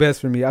works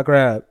best for me. I'm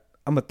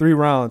a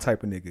 3-round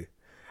type of nigga.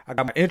 I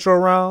got my intro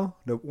round.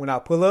 When I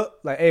pull up,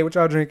 like, hey, what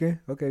y'all drinking?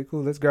 Okay,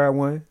 cool. Let's grab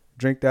one.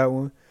 Drink that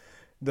one.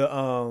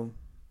 The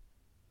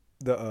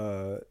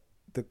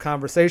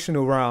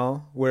conversational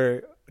round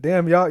where,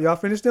 damn, y'all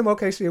finished them?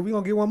 Okay, shit, we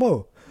gonna get one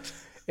more.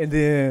 And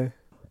then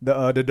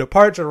the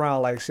departure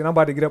round, like, shit, I'm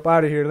about to get up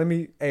out of here. Let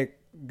me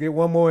get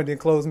one more and then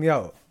close me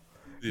out.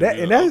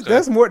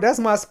 That's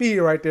my speed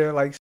right there.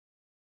 Like,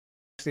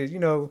 shit, you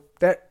know,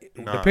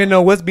 depending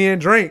on what's being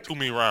drank. Too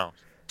many rounds.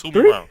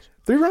 3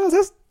 rounds.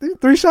 That's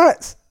 3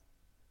 shots.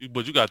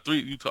 But you got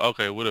 3.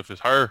 Okay, what if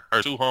it's her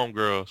 2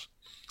 homegirls?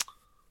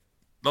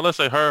 No, let's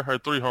say her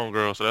 3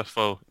 homegirls. So that's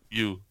for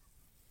you.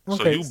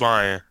 Okay.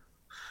 So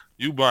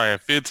you buying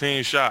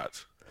 15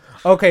 shots.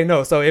 Okay,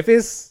 no. So if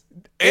it's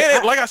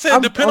like I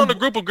said, depend on the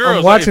group of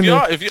girls. Like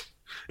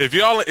if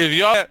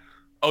y'all,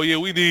 oh yeah,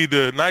 we need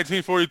the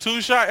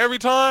 1942 shot every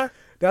time.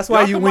 That's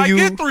why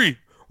get 3.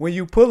 When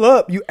you pull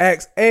up, you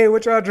ask, "Hey,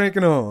 what y'all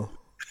drinking on?"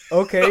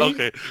 Okay.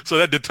 Okay. So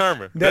that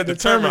determines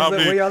how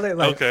many. Where y'all at.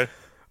 Like, okay.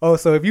 Oh,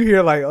 so if you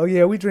hear like, oh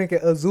yeah, we drinking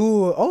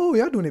Azul. Oh,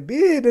 y'all doing it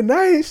big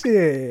tonight,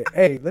 shit.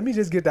 Hey, let me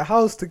just get the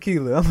house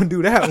tequila. I'm gonna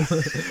do that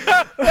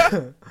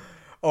one.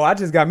 Oh, I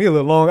just got me a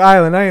little Long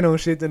Island. I ain't on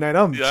shit tonight.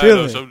 I'm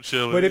chilling.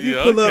 But if you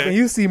pull up and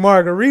you see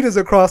margaritas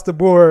across the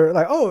board,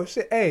 like, oh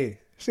shit, hey,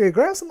 shit,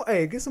 grab some,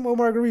 get some more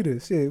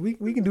margaritas. Shit,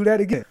 we can do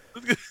that again.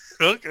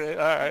 Okay,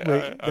 all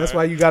right. That's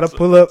why you gotta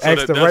pull up,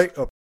 ask the right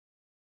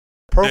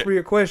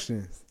appropriate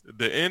questions.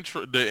 The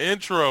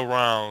intro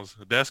rounds,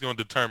 that's gonna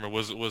determine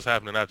what's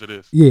happening after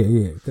this.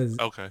 Yeah.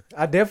 Okay.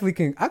 I definitely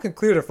can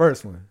clear the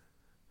first one.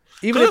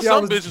 Even if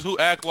some bitches who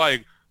act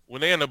like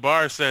when they in the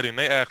bar setting,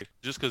 they act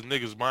just because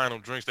niggas buying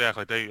them drinks, they act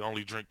like they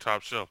only drink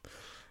top shelf.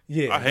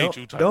 Yeah, I hate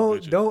you type of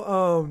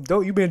bitches.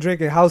 Don't you been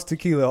drinking house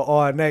tequila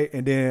all night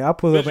and then I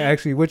pull up and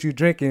ask you what you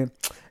drinking?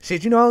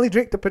 Shit, you know I only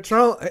drink the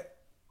Patron.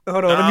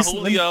 Hold on,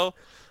 Julio.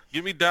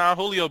 Give me Don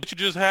Julio. But you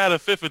just had a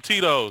 5th of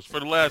Tito's for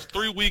the last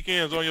 3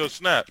 weekends on your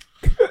snap.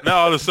 Now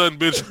all of a sudden,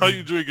 bitch, all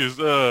you drink is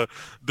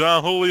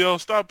Don Julio.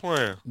 Stop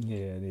playing.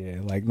 Yeah.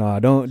 Like, nah,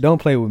 don't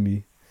play with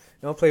me.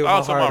 Don't play with my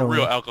heart. I'm talking about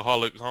real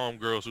alcoholic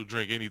homegirls who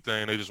drink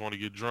anything. They just want to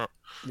get drunk.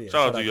 Yeah,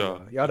 shout out to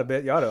y'all. Y'all the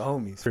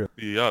homies.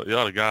 Yeah,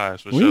 y'all the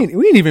guys for sure. We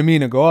didn't even mean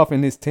to go off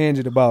in this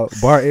tangent about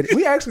bar etiquette.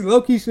 We actually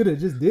low-key should have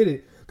just did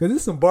it. Because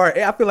it's some bar.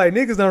 I feel like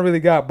niggas don't really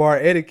got bar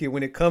etiquette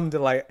when it comes to,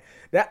 like,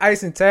 that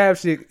ice and tab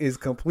shit is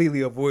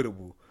completely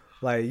avoidable.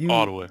 Like,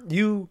 all the way.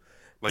 You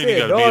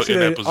dog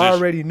should have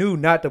already knew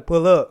not to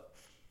pull up.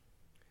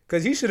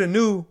 Because he should have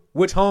knew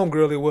which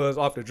homegirl it was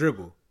off the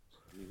dribble.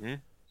 Mm-hmm.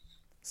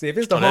 See, if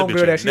it's the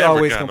homegirl that she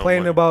always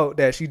complaining about,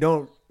 that she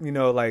don't,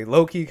 like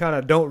low-key kind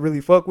of don't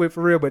really fuck with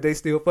for real, but they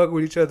still fuck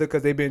with each other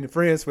because they've been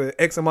friends for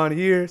X amount of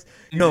years,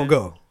 don't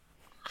go.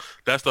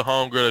 That's the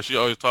homegirl that she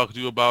always talking to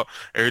you about.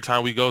 Every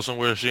time we go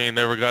somewhere, she ain't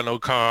never got no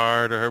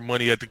card or her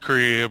money at the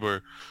crib,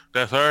 or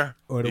that's her.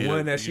 Or the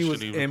one that she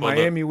was in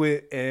Miami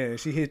with, and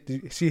she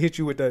hit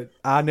you with the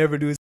 "I'll never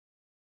do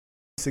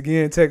this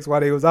again" text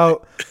while they was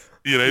out.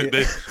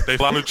 They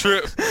flew on a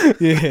trip.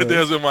 Yeah, they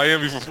was in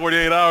Miami for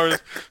 48 hours.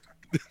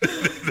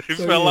 They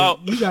fell out.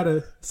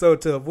 So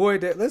to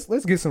avoid that,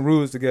 let's get some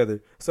rules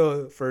together.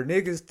 So for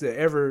niggas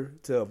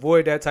to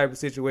avoid that type of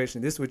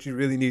situation, this is what you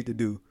really need to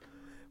do.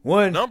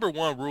 Number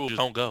 1 rule is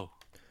don't go.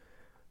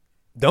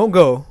 Don't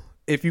go.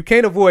 If you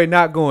can't avoid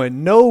not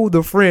going, know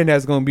the friend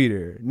that's going to be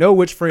there. Know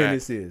which friend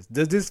this is.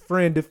 Does this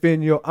friend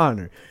defend your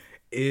honor?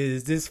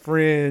 Is this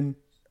friend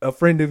a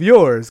friend of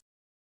yours?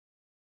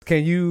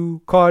 Can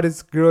you call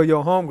this girl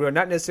your homegirl?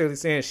 Not necessarily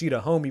saying she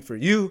the homie for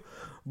you,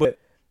 but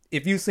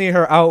if you seen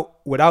her out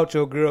without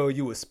your girl,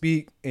 you would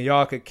speak and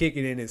y'all could kick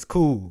it and it's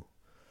cool.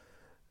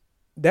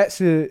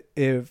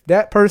 If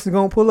that person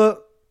going to pull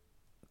up,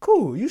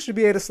 cool. You should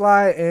be able to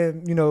slide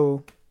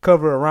and,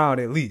 cover around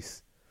at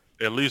least.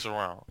 At least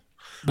around.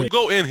 We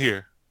go in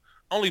here.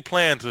 Only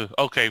plan to,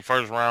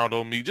 first round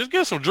on me. Just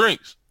get some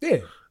drinks.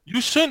 Yeah.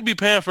 You shouldn't be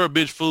paying for a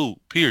bitch food,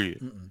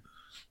 period.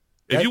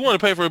 If you want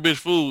to pay for a bitch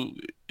food,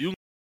 you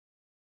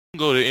can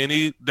go to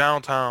any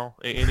downtown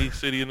in any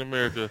city in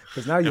America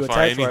now you and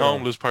find any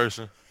homeless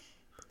person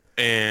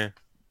and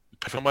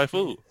pay for my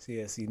food.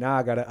 See, now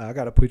I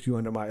gotta put you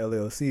under my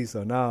LLC.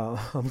 So now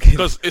I'm getting,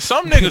 because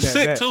some niggas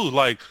sick too.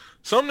 Like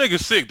some niggas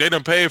sick, they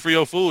done paid for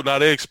your food. Now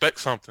they expect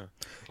something.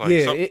 Like,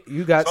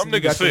 you got some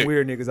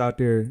weird niggas out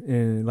there,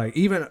 and like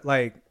even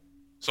like.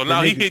 So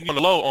now he hitting on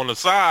the low on the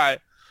side.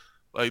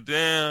 Like,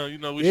 damn, you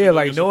know, we yeah,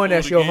 like knowing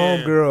that's your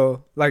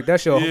homegirl, like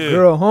that's your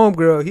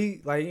homegirl. He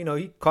like, you know,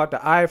 he caught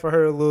the eye for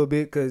her a little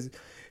bit because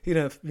he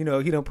done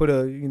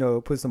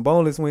put some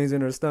boneless wings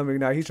in her stomach.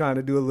 Now he's trying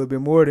to do a little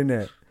bit more than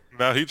that.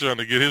 Now he trying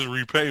to get his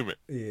repayment.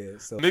 Yeah,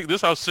 so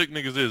this how sick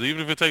niggas is.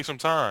 Even if it takes some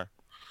time,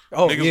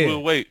 niggas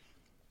will wait.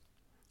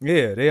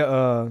 Yeah,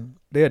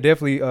 they'll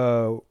definitely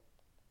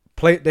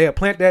plant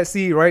that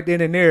seed right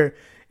then and there.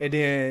 And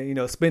then, you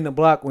know, spin the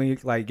block when you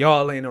like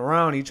y'all ain't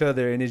around each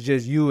other and it's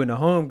just you and the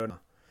homegirl.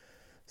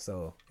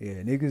 So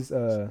yeah, niggas.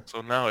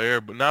 So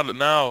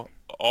now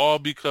all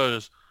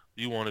because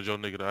you wanted your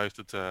nigga to ice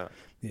the tab.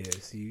 Yeah,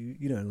 see,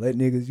 you done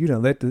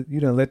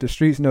let the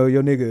streets know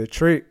your nigga a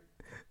trick.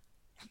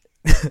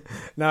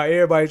 Now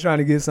everybody trying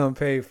to get something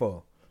paid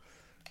for.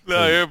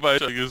 Everybody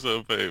trying to get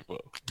something paid for.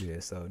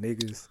 Yeah, so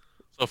niggas.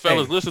 So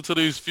fellas, listen to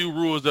these few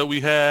rules that we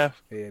have.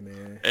 Yeah,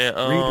 man. And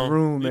read the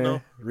room, man.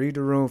 Know, read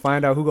the room.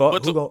 Find out who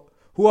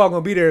all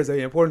gonna be there is an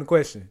important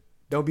question.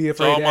 Don't be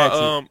afraid to ask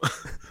it.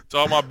 To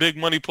all my big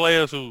money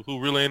players who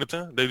really ain't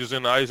attend, they just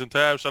in the ice and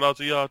tab. Shout out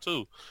to y'all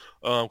too,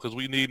 because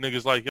we need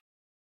niggas like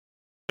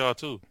y'all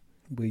too.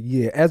 But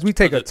yeah, as we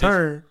take a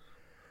turn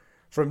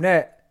from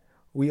that,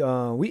 we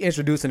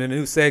introducing a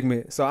new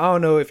segment. So I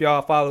don't know if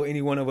y'all follow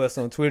any one of us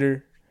on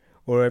Twitter,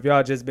 or if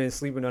y'all just been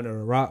sleeping under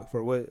a rock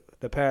for what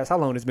the past, how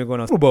long it's been going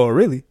on? Super Bowl,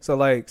 really? So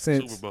like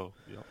since Super Bowl,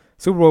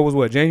 Super Bowl was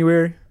what,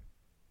 January?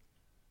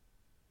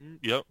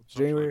 Yep,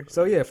 January.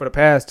 So yeah, for the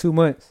past 2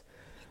 months,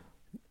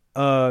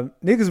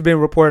 niggas have been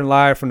reporting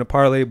live from the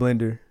Parlay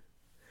Blender.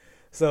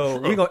 So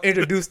we're gonna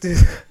introduce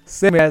this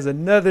segment as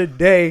another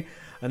day,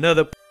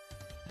 another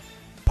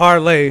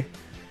parlay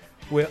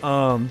with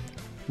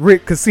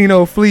Rick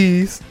Casino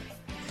Fleas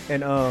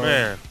and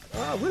man.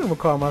 What am I gonna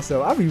call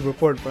myself? I be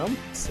reporting for.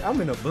 I'm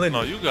in a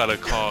blender. Oh, you gotta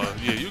call.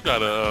 Yeah, you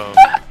gotta.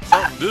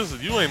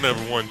 You ain't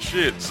never won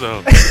shit, so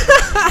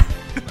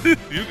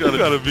you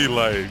gotta be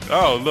like,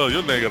 I don't know.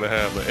 Your name gotta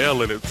have an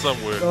L in it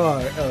somewhere.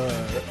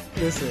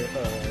 Listen,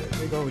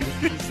 they gonna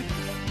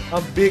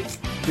I'm big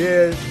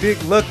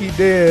Lucky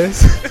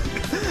Dez.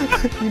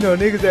 You know,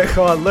 niggas that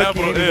call Lucky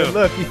ain't even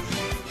lucky.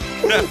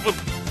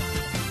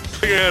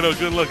 Nigga had no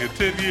good luck in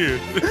 10 years.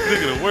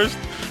 Nigga the worst.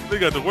 They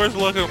got the worst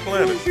luck on the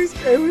planet.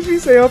 When she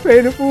say I'm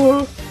paying the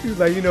fool, she was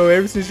like, you know,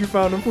 ever since you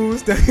found the food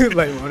stuff, he was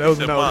like, well, that was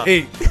when I was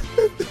 8.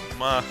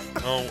 I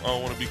don't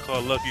want to be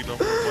called Lucky no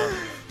more.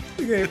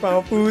 She ain't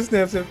found food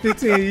stamps in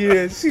 15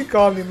 years. She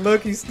called me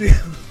Lucky still.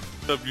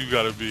 You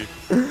gotta be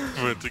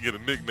to get a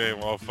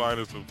nickname off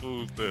finding some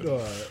food stamps.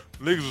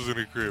 Niggas was in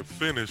the crib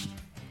finished.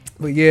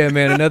 But yeah,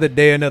 man, another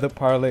day, another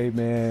parlay,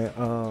 man.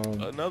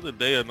 Another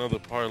day, another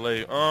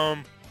parlay.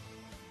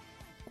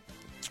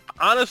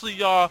 Honestly,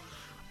 y'all,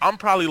 I'm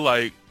probably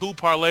like 2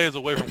 parlays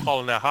away from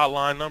calling that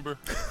hotline number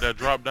that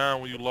drop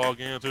down when you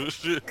log into this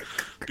shit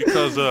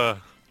because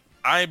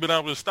I ain't been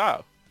able to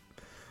stop.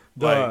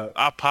 Like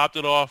I popped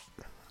it off,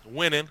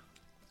 winning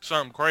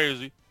something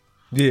crazy.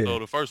 Yeah. So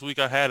the first week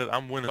I had it,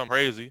 I'm winning something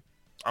crazy.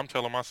 I'm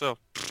telling myself,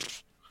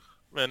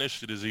 man, this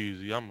shit is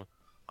easy. I'm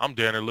down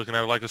there looking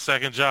at it like a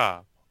second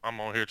job. I'm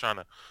on here trying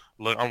to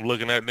look. I'm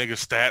looking at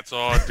niggas' stats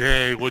all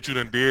day. What you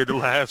done did the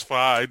last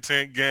 5,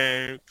 10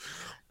 games.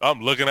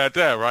 I'm looking at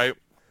that, right?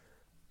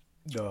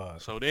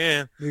 So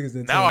then,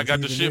 now I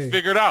got the shit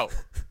figured out.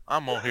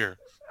 I'm on here.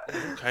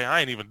 Okay, I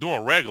ain't even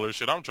doing regular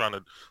shit. I'm trying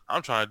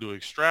to do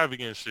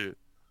extravagant shit.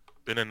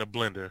 Been in the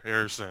blender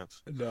ever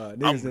since.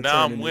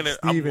 I'm winning.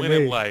 I'm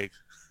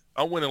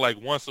winning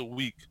like once a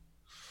week,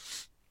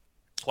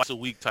 twice a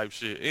week type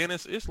shit. And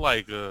it's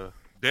like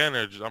damn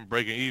near I'm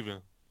breaking even.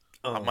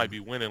 I might be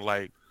winning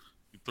like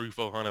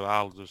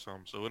 $300-400 or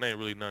something. So it ain't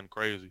really nothing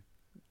crazy.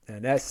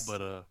 And that's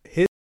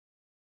his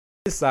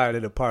side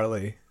of the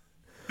parlay.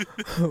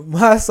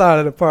 My side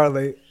of the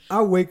parlay,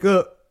 I wake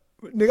up,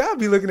 nigga, I'll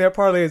be looking at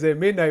parlays at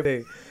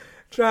midnight,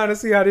 trying to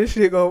see how this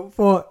shit go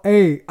for.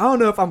 Hey, I don't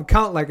know if I'm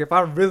counting, like if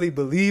I really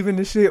believe in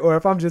the shit or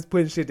if I'm just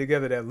putting shit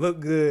together that look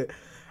good.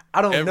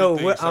 I don't know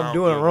what I'm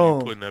doing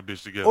wrong. Putting that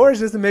bitch together. Or it's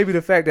just maybe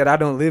the fact that I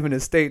don't live in a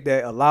state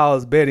that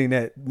allows betting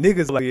that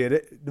niggas like, yeah,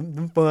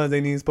 them funds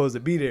ain't even supposed to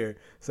be there.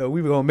 So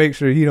we gonna make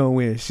sure he don't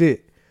win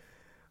shit.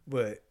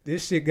 But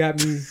this shit got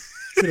me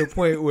to the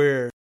point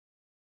where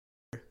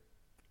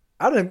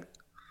I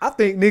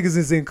think niggas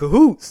is in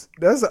cahoots.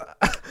 That's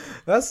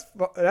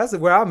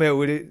where I'm at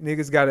with it.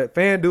 Niggas got a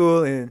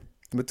FanDuel, and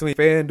between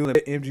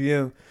FanDuel and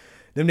MGM,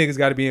 them niggas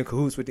got to be in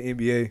cahoots with the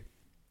NBA.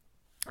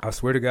 I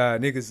swear to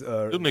God, niggas.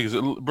 Them niggas,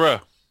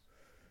 bruh.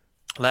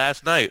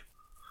 Last night,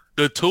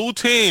 the 2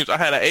 teams, I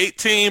had an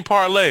 18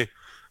 parlay.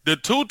 The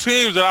 2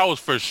 teams that I was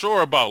for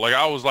sure about, like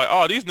I was like,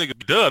 oh, these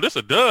niggas dub. This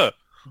a dub.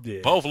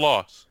 Yeah. Both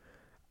lost.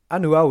 I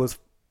knew I was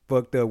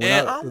fucked up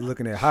when I was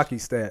looking at hockey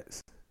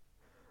stats.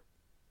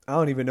 I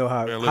don't even know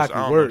how hockey works.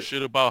 I don't know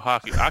shit about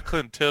hockey. I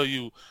couldn't tell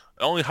you.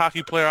 The only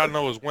hockey player I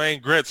know is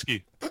Wayne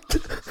Gretzky.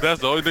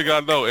 That's the only thing I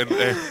know. And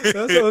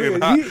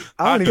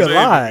I don't even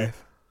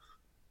live.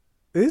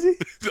 Is he?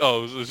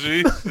 Oh, so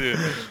she? Shit.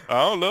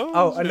 I don't know.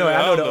 Oh, I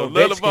know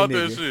the Ovechkin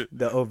nigga. Shit.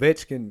 The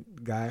Ovechkin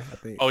guy, I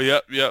think. Oh,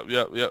 yep.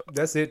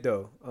 That's it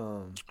though.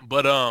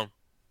 But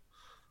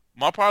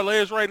My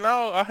parlays right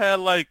now, I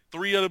had like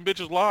 3 of them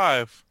bitches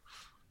live.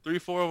 3,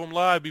 4 of them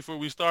live before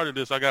we started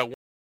this. I got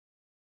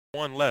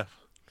one left.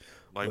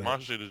 Like, my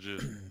shit is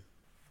just...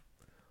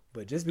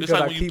 But just because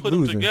I keep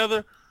losing... them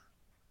together...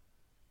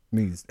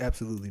 means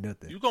absolutely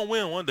nothing. You gonna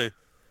win one day.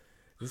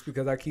 Just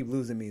because I keep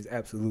losing means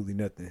absolutely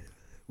nothing.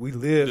 We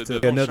live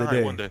to another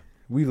day. One day.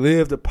 We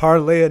live to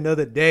parlay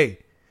another day.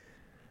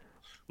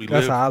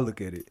 That's how I look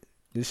at it.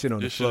 This shit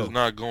on the floor. This shit is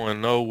not going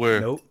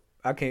nowhere. Nope.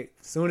 I can't.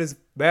 As soon as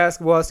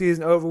basketball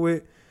season over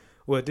with,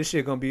 this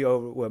shit gonna be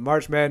over.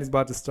 March Madness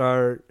about to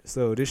start,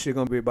 so this shit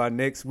gonna be about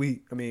next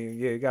week. I mean,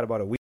 yeah, you got about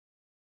a week.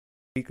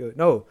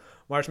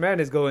 March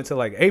Madness go until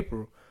like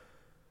April.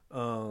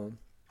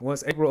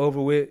 Once April over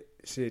with,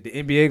 shit, the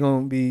NBA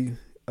gonna be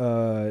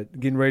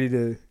getting ready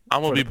to.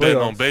 I'm gonna be betting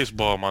on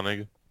baseball, my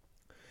nigga.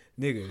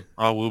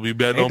 I will be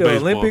betting on baseball.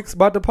 Ain't the Olympics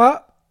about to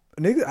pop?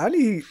 Nigga, I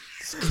need.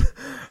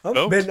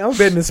 I'm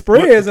betting the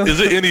spreads.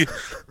 Is it any?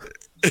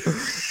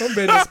 I'm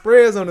betting the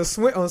spreads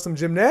on some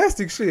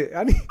gymnastic shit.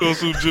 I need on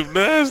some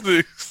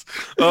gymnastics.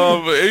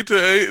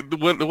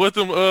 8-8. What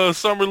them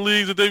summer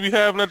leagues that they be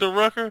having at the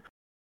Rucker?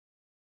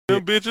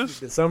 Them bitches.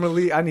 The summer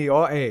league. I need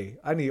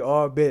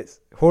all bets.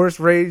 Horse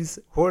race.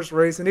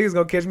 Niggas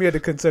gonna catch me at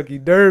the Kentucky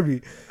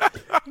Derby.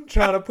 I'm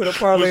trying to put a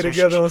parlay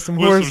together on some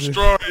horses. With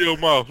some straw in your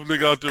mouth.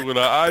 Nigga out there with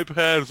an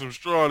iPad and some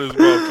straw in his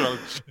mouth trying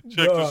to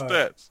check the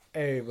stats.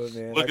 Hey, but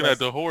man. Looking at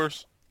the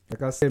horse.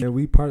 Like I said, man,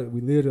 we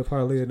live to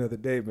parlay another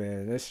day,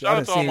 man. Shout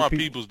out to all my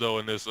peoples, though,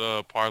 in this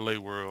parlay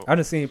world. I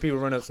done seen people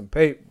run up some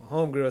paper. My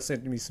homegirl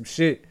sent me some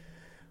shit.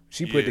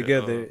 She put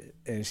together,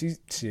 and she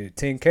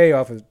 10K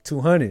off of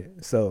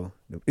 200. So,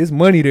 it's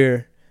money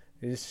there.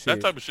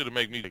 That type of shit will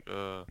make me,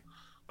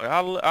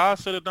 I'll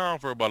set it down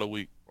for about a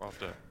week off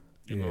that.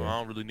 You know, I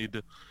don't really need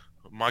to.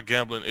 My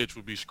gambling itch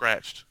would be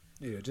scratched.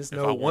 Yeah, just if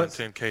know I won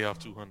 10K off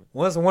 200.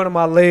 Once one of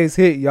my legs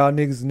hit, y'all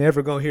niggas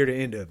never gonna hear the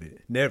end of it.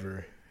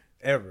 Never,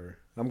 ever.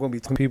 I'm gonna be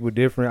two people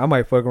different. I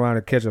might fuck around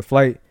and catch a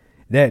flight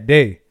that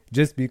day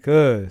just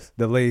because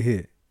the leg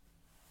hit.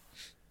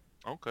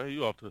 Okay,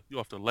 you off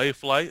the lay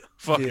flight?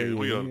 Fuck it,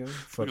 we gonna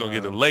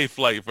get the lay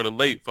flight for the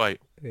late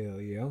fight.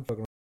 Hell yeah, I'm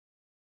fucking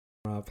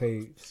around.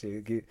 Pay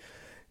shit,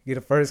 get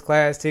a first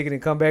class ticket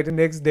and come back the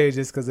next day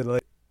just because of the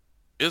late.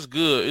 It's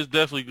good. It's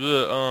definitely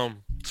good.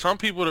 Some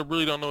people that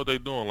really don't know what they're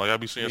doing. Like I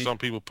be seeing some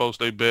people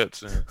post their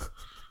bets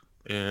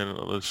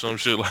and some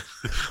shit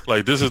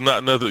like this is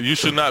not nothing. You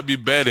should not be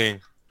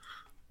betting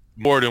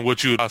more than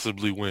what you would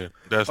possibly win.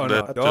 That's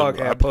that. Dog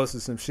had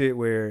posted some shit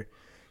where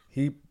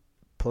he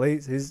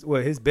plays his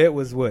bet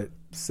was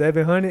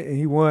 700 and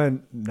he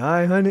won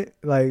 900.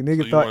 Like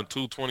nigga so won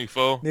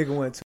 224. Nigga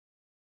won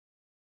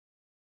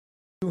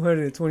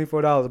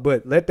 $224,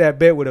 but let that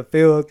bet would have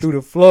fell through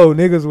the flow.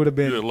 Niggas would have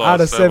been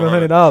out of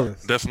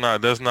 $700. That's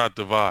not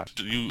the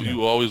vibe.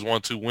 You always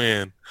want to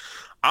win.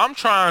 I'm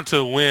trying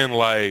to win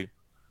like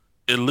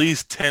at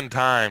least 10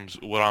 times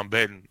what I'm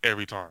betting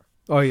every time.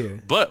 Oh yeah.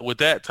 But with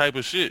that type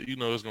of shit, you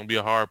know it's gonna be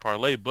a hard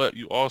parlay. But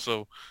you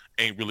also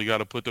ain't really got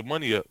to put the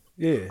money up.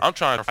 Yeah. I'm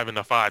trying to 5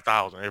 into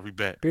 5,000 every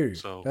bet. Period.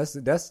 So that's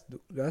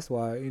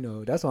why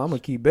that's why I'm gonna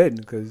keep betting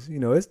because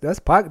that's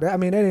pocket. I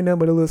mean that ain't nothing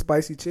but a little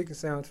spicy chicken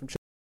sandwich from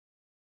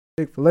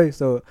Chick-fil-A.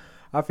 So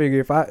I figure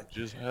if I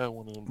just had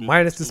one of them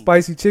minus the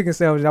spicy chicken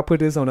sandwich, and I put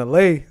this on a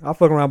lay, I'll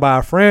fuck around buy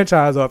a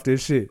franchise off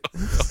this shit.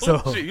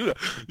 So shit, you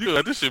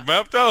got this shit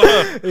mapped out,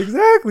 huh?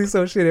 Exactly.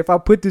 So shit, if I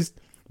put this,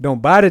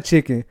 don't buy the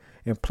chicken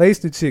and place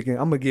the chicken,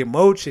 I'm gonna get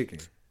more chicken.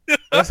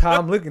 That's how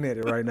I'm looking at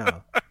it right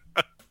now.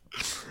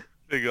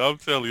 Nigga, I'm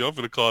telling you, I'm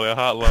finna call that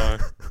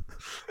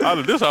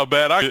hotline. This how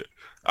bad I get.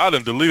 I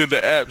done deleted the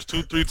apps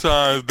 2-3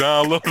 times,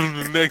 downloaded them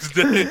the next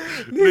day.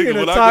 Nigga, in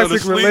a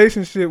toxic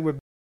relationship with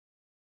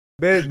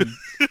betting.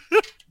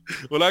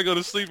 When I go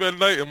to sleep at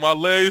night and my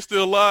leg's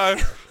still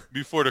live,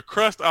 before the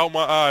crust out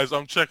my eyes,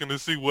 I'm checking to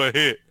see what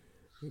hit.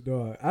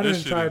 Dog, I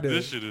didn't try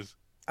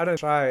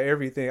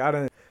everything. I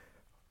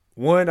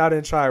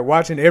didn't try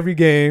watching every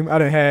game. I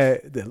done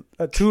had the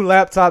 2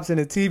 laptops and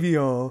a TV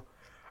on.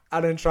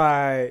 I done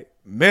tried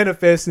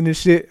manifesting this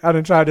shit. I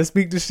done tried to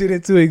speak this shit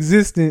into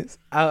existence.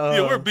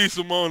 Where B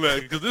Simone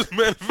at? Because this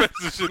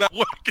manifesting shit not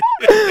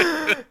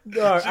working.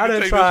 Dog, I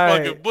done tried.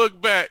 This fucking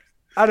book back.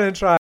 I done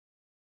tried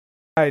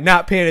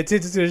not paying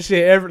attention to the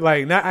shit ever.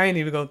 Like, I ain't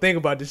even gonna think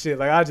about this shit.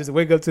 Like, I just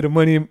wake up to the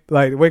money.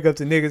 Like, wake up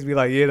to niggas, be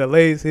like, yeah, the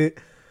lays hit.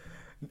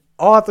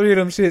 All 3 of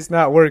them shits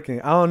not working.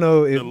 I don't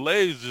know if the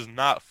lays just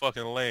not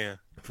fucking laying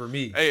for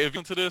me. Hey, if you're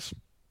into this.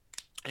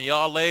 And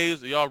y'all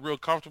lays, are y'all real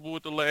comfortable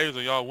with the lays?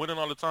 Are y'all winning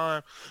all the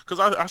time?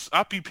 Because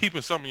I be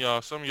peeping some of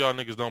y'all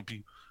niggas don't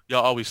be.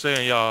 Y'all always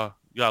saying y'all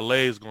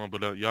lays going,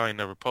 but y'all ain't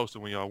never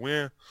posted when y'all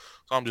win.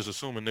 So I'm just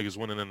assuming niggas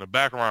winning in the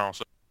background.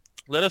 So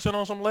let us in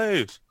on some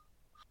lays.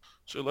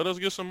 So let us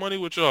get some money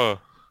with y'all.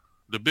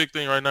 The big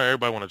thing right now,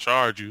 everybody want to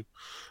charge you.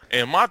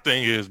 And my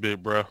thing is,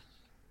 big bro,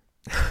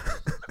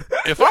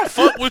 if I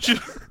fuck with you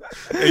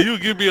and you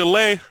give me a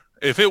lay,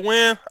 if it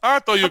win, I'll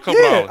throw you a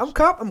couple dollars.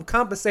 I'm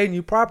compensating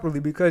you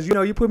properly because,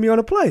 you put me on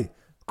a play.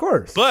 Of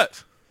course.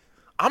 But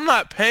I'm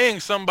not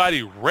paying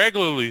somebody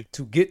regularly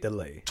to get the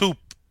lay.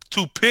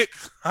 To pick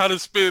how to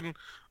spend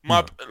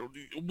What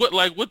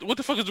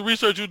the fuck is the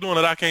research you doing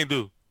that I can't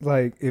do?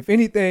 Like, if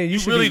anything, you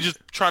should really just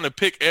trying to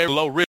pick every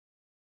low risk.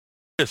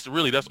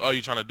 Really, that's all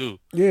you're trying to do.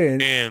 Yeah.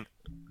 And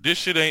this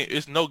shit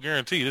it's no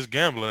guarantee. It's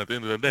gambling at the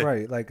end of the day.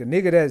 Right. Like a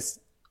nigga that's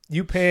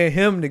you paying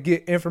him to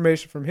get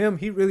information from him,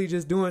 he really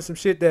just doing some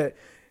shit that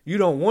you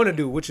don't want to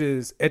do, which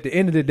is at the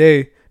end of the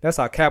day, that's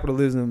how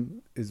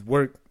capitalism is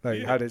work.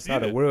 Like how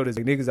the world is.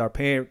 Like, niggas are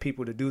paying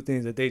people to do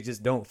things that they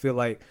just don't feel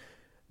like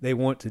they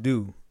want to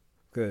do.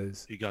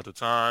 Cause he got the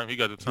time. He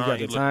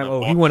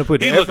want to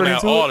put the effort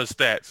into all the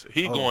stats.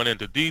 He going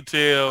into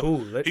detail.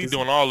 Cool. He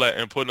doing all that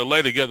and putting the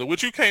lay together,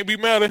 which you can't be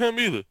mad at him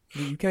either.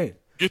 You can't.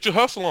 Get your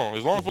hustle on.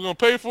 As long as we're gonna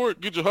pay for it,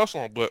 get your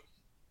hustle on. But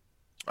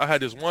I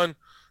had this one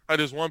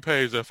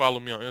page that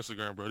followed me on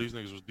Instagram, bro. These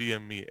niggas was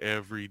DMing me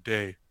every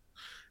day,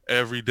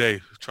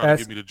 trying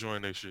to get me to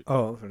join that shit.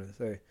 Oh, I'm gonna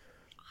say,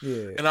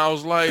 yeah. And I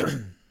was like,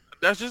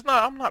 that's just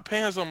not. I'm not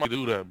paying somebody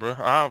to do that, bro.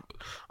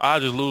 I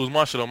just lose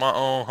my shit on my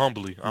own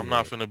humbly. I'm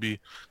not finna be,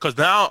 cause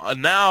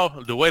now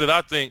the way that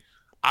I think,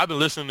 I've been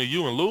listening to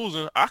you and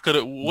losing. I could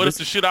have. What if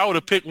the shit I would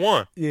have picked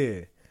one?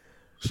 Yeah.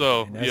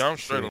 So yeah, I'm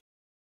straight.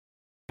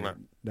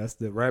 That's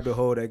the rabbit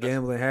hole that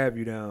gambling have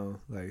you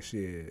down. Like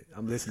shit,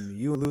 I'm listening to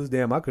you and lose.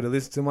 Damn, I could have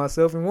listened to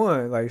myself and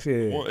won. Like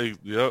shit.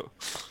 Yep.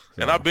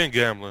 And I've been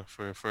gambling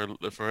for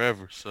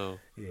forever. So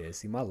yeah.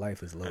 See, my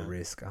life is low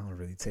risk. I don't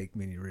really take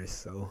many risks.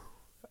 So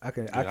I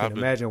can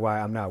imagine why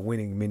I'm not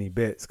winning many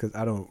bets, because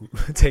I don't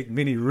take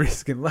many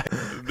risks in life.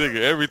 Nigga,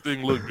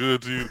 everything look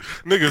good to you.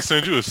 Nigga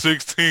send you a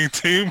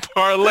 16-team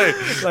parlay.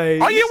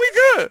 Like, oh yeah, we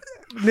good.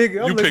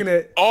 Nigga, I'm looking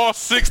at all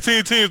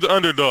 16 teams the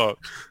underdog.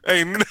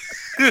 Hey,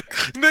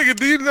 nigga,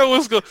 do you know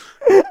what's going?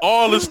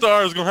 All the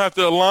stars gonna have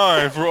to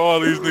align for all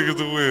these niggas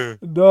to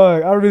win.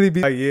 Dog, I really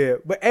be like, yeah.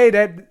 But hey,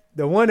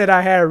 the one that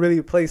I had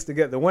really placed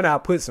together, the one I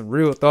put some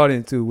real thought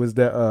into was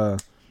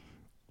that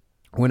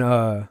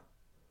when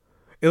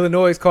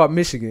Illinois caught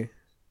Michigan.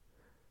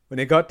 When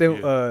they got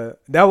them, I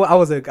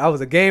was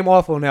a game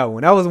off on that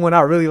one. That was when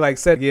I really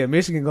said, yeah,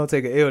 Michigan gonna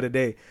take an L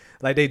today,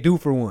 like they do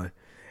for one.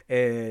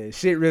 And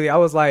shit, really, I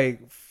was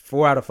like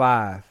 4 out of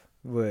 5.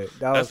 But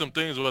that's some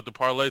things about the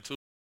parlay too,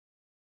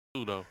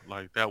 though.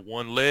 Like that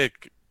one leg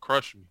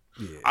crushed me.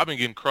 Yeah. I've been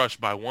getting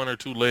crushed by 1 or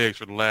 2 legs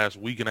for the last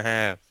week and a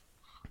half.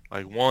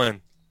 Like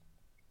one,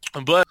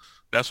 but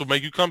that's what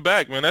make you come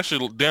back, man. That shit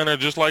down there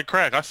just like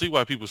crack. I see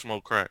why people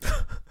smoke crack.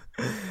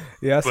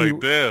 Yeah, I see.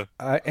 Damn.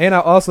 And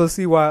I also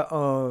see why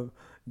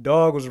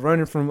Dog was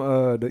running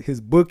from his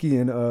bookie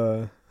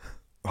and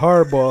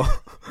hardball.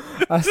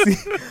 I see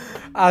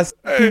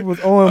people was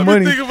owing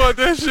money. I think about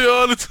that shit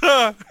all the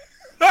time.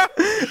 That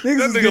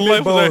nigga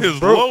life was at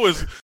his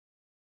lowest.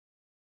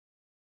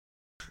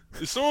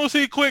 As soon as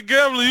he quit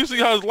gambling, you see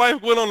how his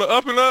life went on the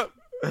up and up?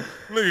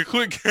 Nigga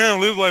quit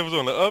gambling, his life was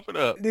on the up and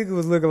up. Nigga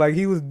was looking like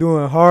he was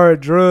doing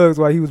hard drugs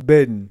while he was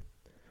betting.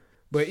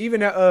 But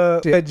even at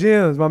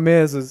gyms, my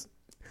man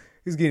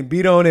he's getting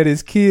beat on at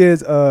his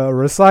kid's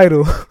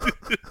recital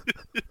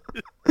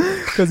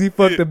because he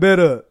fucked the bet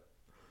up.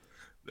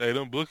 Hey,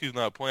 them bookies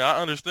not playing.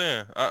 I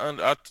understand.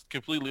 I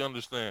completely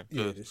understand.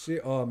 Yeah, the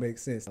shit all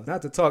makes sense.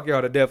 Not to talk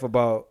y'all to death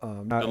about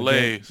the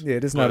lays. Yeah,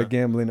 this is not a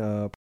gambling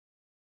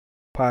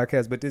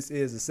podcast, but this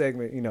is a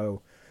segment. You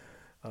know,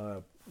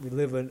 we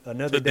live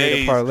another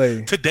day to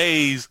parlay.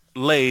 Today's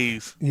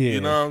lays. Yeah,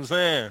 you know what I'm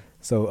saying.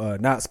 So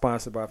not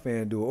sponsored by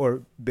FanDuel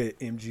or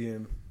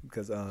BetMGM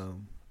because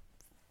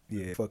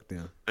yeah, fuck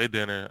them. They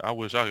did it. I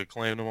wish I could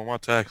claim them on my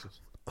taxes.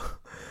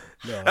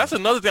 No. That's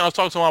another thing I was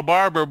talking to my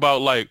barber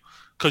about, like.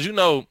 Cause you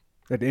know,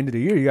 at the end of the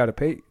year you gotta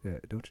pay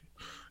that, don't you?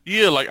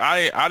 Yeah, like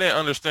I didn't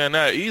understand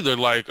that either.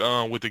 Like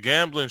with the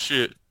gambling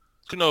shit,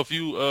 you know, if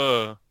you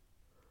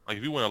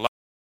if you win a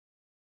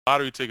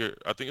lottery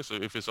ticket, I think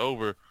if it's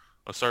over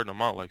a certain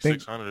amount, like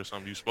 600 or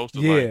something, you're supposed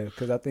to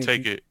because I think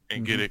take it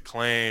and get it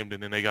claimed,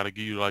 and then they gotta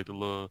give you like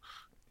the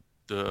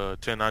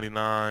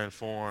 1099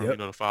 form, you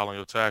know, to file on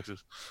your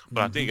taxes.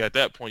 But I think at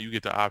that point you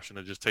get the option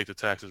to just take the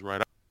taxes right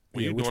out.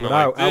 When you're doing it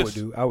like this, I would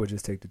do. I would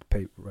just take the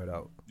paper right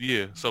out.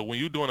 Yeah. So when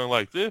you're doing it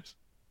like this,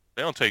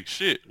 they don't take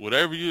shit.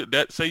 Whatever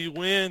say you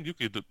win, you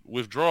could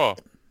withdraw.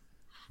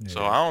 Yeah.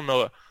 So I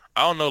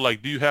don't know.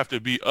 Like, do you have to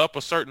be up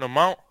a certain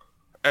amount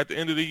at the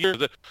end of the year?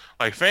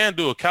 Like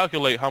FanDuel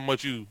calculate how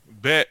much you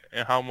bet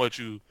and how much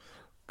you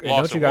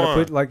lost. Don't you gotta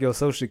put like your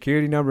social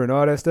security number and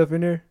all that stuff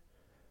in there?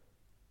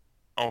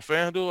 On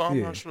FanDuel,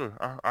 I'm not sure.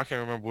 I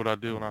can't remember what I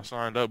did when I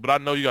signed up, but I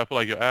know you gotta put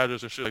like your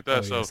address and shit like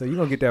that. So you're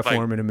gonna get that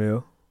form in the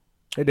mail.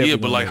 Yeah,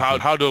 but like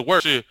how do it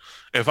work? Shit,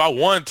 if I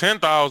won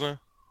 10,000,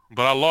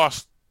 but I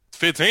lost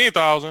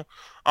 15,000,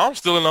 I'm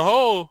still in the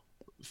hole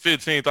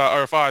 15,000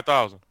 or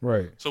 5,000.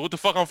 Right. So what the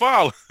fuck I'm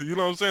filing? You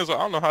know what I'm saying? So I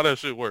don't know how that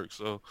shit works.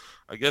 So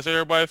I guess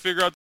everybody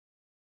figure out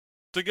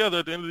together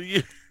at the end of the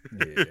year.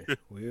 Yeah.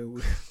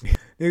 Well,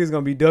 niggas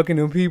gonna be ducking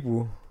them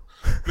people.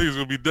 Niggas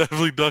gonna be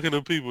definitely ducking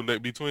them people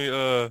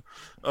between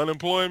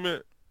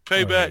unemployment,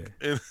 payback,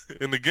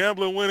 and the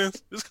gambling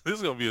winnings. This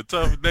is gonna be a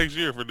tough next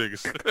year for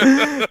niggas.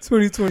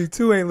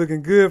 2022 ain't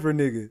looking good for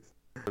niggas.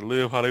 They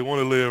live how they want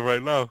to live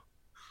right now.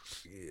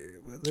 Yeah,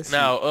 well, let's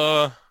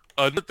now,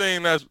 Another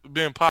thing that's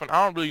been popping,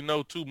 I don't really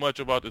know too much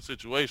about the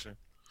situation,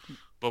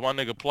 but my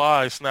nigga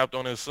Ply snapped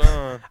on his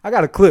son. I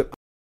got a clip.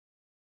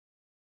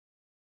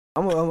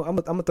 I'm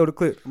gonna throw the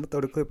clip. I'm gonna throw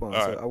the clip on.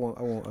 All so right. I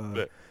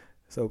won't.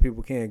 So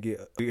people can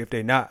get, if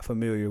they're not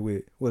familiar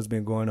with what's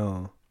been going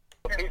on.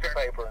 Piece of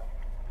paper.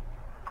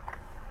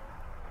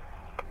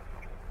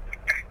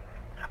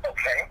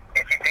 Okay,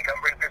 if you think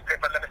I'm bringing this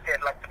paper, let me say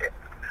it like this.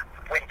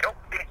 When your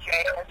bitch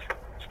ass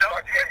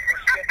starts saying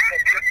some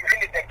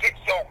shit that gets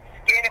your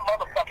skinny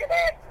motherfucking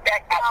ass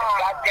back out the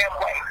goddamn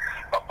way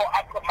before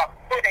I put my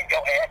foot in your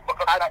ass.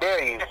 Because I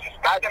dare you.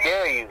 I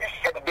dare you.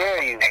 I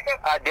dare you.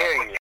 I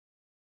dare you.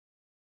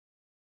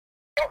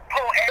 Shut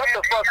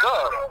the fuck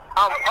up.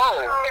 I'm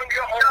old.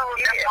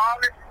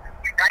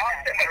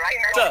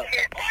 What's up?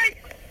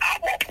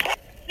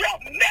 You'll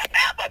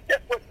never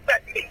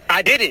disrespect me.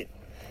 I did it.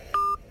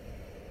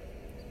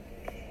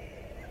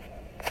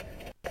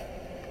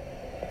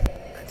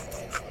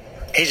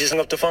 He just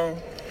hung up the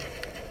phone.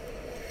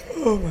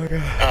 Oh my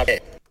god.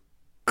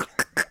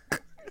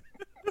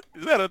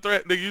 Is that a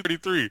threat, nigga? You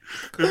 33.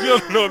 Because you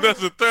don't know if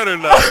that's a threat or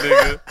not,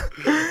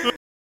 nigga.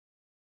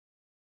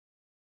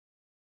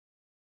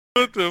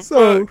 What the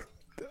fuck?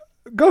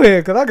 Go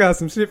ahead, because I got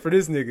some shit for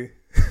this nigga.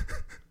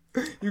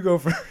 You go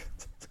first.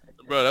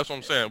 Bro, that's what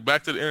I'm saying.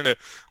 Back to the internet.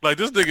 Like,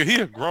 this nigga,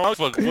 he a grown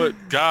fuck. What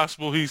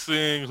gospel he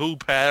sings, who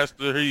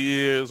pastor he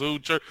is, who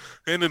church.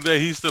 At the end of the day,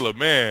 he's still a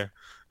man.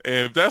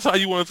 And if that's how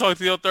you want to talk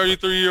to your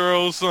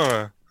 33-year-old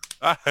son,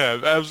 I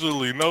have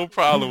absolutely no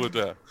problem with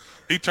that.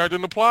 He turned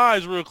into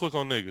Plies real quick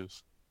on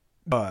niggas.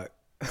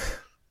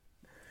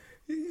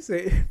 You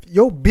say,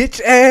 yo bitch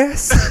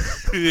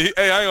ass. Hey,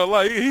 I ain't gonna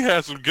lie. He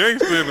had some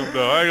gangster in him,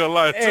 though. I ain't gonna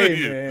lie to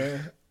you.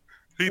 Man.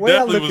 He When I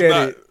definitely look was at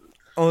not. it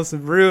on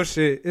some real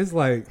shit, it's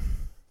like,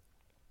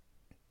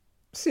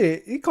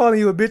 shit, he calling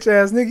you a bitch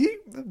ass nigga. You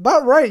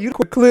about right. You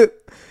quick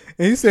clip.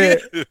 And he said,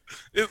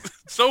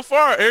 so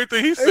far,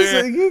 everything he's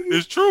saying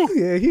is true.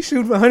 Yeah, he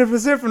shooting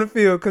 100% from the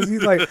field because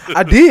he's like,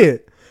 I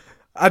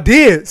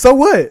did. So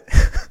what?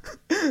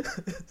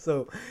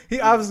 So he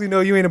obviously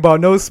know you ain't about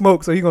no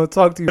smoke, so he gonna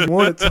talk to you.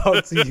 Want to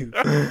talk to you?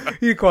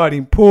 He called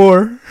him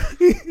poor.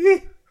 He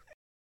did.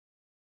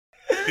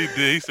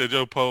 He said,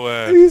 "Yo, po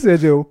ass." He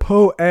said, "Yo,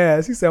 po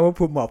ass." He said, "I'm gonna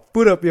put my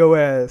foot up your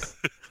ass."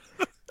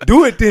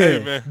 Do it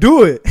then. Hey, man.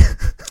 Do it.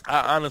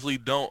 I honestly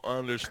don't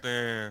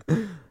understand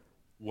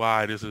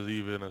why this is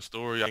even a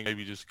story.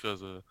 Maybe just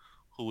because of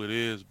who it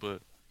is,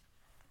 but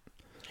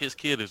his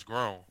kid is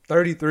grown.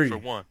 33. For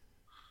one.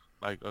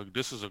 Like,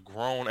 this is a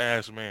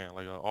grown-ass man,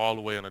 like all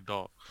the way an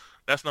adult.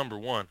 That's number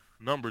one.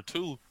 Number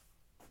two,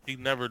 he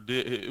never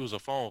did. It was a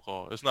phone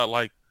call. It's not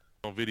like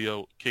on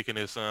video kicking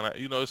his son out.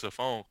 You know, it's a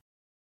phone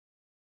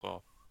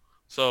call.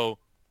 So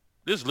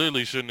this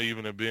literally shouldn't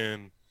even have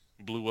been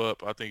blew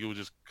up. I think it was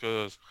just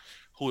because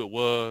who it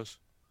was.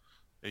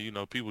 And, you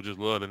know, people just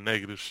love the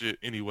negative shit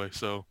anyway.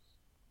 So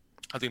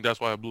I think that's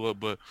why it blew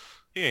up. But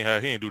he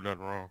ain't do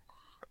nothing wrong.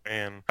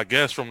 And I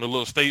guess from the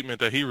little statement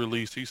that he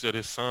released, he said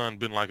his son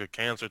been like a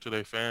cancer to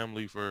their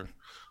family for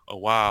a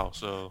while.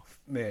 So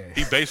Man.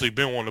 he basically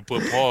been wanting to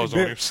put pause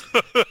on him.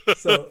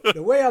 So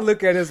the way I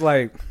look at it is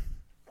like,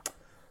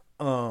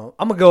 I'm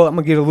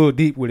gonna get a little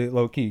deep with it,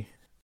 low key.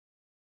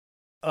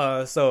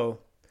 So,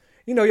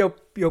 you know,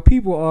 your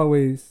people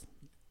always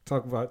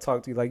talk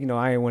to you like, you know,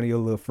 I ain't one of your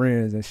little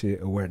friends and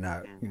shit or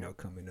whatnot, you know,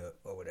 coming up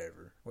or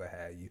whatever, what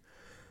have you.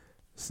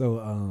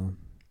 So,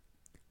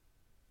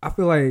 I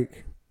feel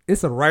like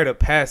it's a rite of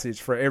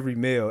passage for every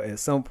male at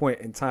some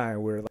point in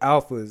time where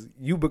alphas,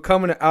 you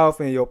becoming an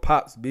alpha and your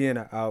pops being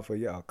an alpha,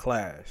 y'all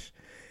clash.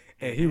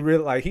 And he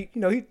really like he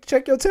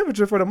check your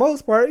temperature for the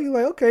most part. He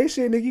like, okay,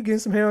 shit, nigga, you getting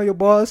some hair on your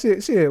balls,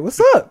 shit,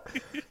 what's up?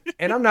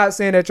 And I'm not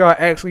saying that y'all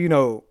actually,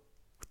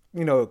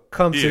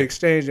 come to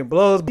exchanging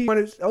blows.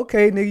 But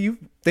okay, nigga, you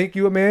think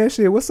you a man,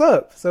 shit, what's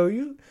up? So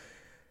you,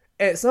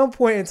 at some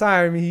point in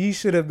time, he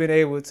should have been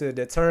able to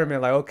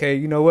determine, like, okay,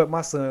 you know what,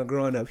 my son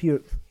growing up, he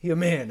a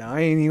man now. I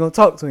ain't even gonna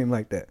talk to him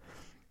like that.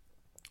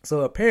 So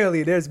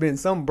apparently there's been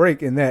some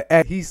break in that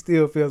act. He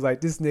still feels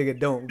like this nigga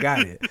don't got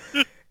it.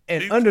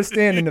 And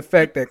understanding the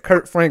fact that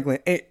Kurt Franklin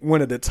ain't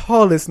one of the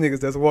tallest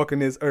niggas that's walking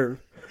this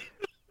earth.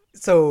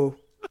 So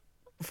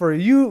for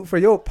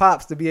your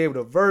pops to be able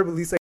to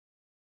verbally say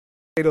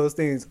those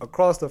things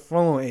across the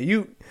phone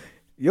and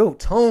your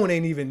tone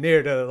ain't even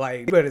there to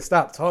like, you better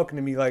stop talking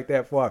to me like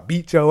that before I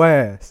beat your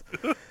ass.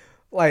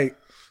 Like,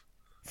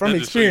 from that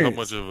experience.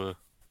 Just how much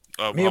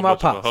of me and my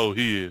pops, of a hoe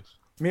he is.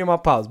 Me and my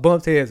pops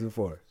bumped heads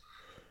before.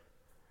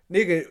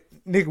 Nigga,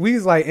 we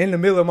was like in the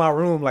middle of my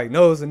room, like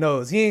nose to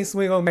nose. He ain't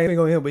swing on me, swing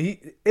on him, but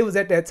it was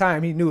at that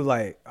time he knew,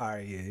 like, all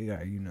right,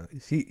 yeah, you know,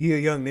 he a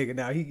young nigga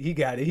now. He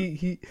got it.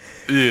 He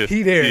there.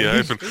 Yeah, I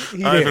ain't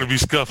finna be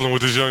scuffling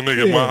with this young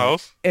nigga at my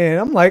house. And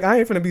I'm like, I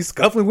ain't finna be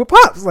scuffling with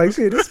pops. Like,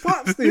 shit, this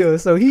pops still.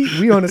 So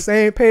we on the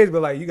same page,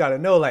 but like, you gotta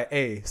know, like,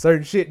 hey,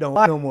 certain shit don't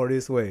lie no more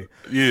this way.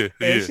 Yeah.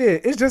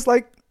 Shit, it's just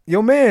like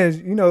your mans,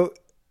 you know.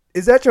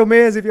 Is that your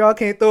mans if y'all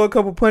can't throw a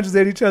couple punches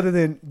at each other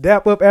then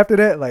dap up after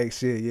that? Like,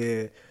 shit,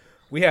 yeah.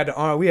 We had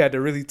to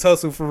really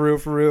tussle for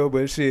real,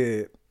 but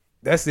shit,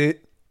 that's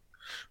it.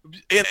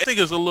 And I think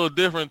it's a little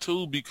different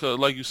too because,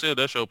 like you said,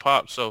 that's your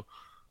pop. So,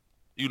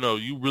 you know,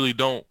 you really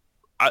don't.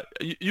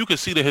 You can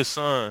see that his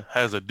son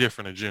has a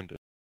different agenda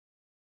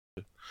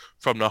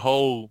from the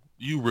whole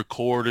you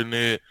recording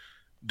it,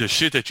 the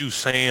shit that you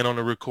saying on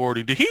the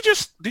recording. Did he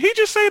just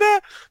say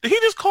that? Did he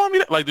just call me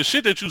that? Like the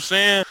shit that you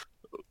saying.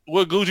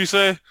 What Gucci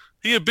say?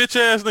 He a bitch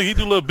ass nigga. He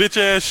do little bitch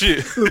ass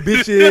shit. Little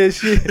bitch ass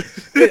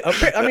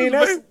shit. I mean,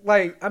 that's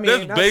like. I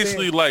mean, that's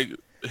basically like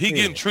he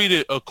getting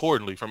treated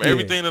accordingly. From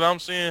everything that I'm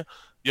seeing,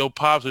 your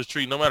pops is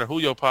treated, no matter who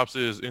your pops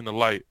is in the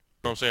light.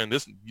 You know what I'm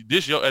saying?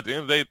 This yo at the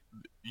end of the day,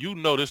 you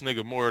know this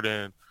nigga more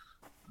than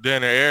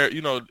the air.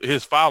 You know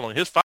his following.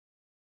 His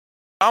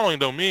following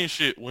don't mean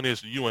shit when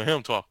it's you and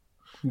him talking.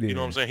 Yeah. You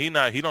know what I'm saying?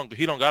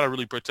 He don't gotta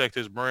really protect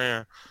his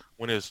brand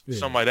when it's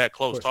somebody that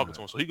close talking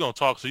to him. So he gonna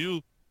talk to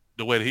you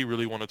the way that he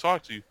really want to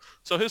talk to you.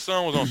 So his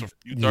son was on some.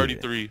 You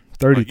 33.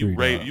 33.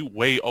 Like you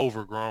way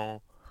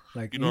overgrown.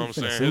 Like, you know what I'm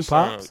saying? Sue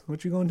Pops?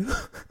 What you gonna do?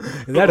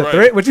 Is that a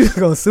threat? What you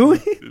gonna sue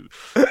him?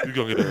 You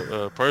gonna get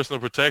a personal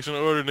protection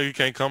order? Nigga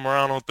can't come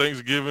around on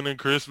Thanksgiving and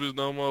Christmas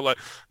no more. Like,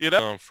 yeah,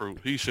 that's fruit.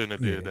 He shouldn't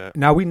have did that.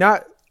 Now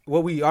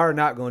what we are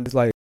not going to do is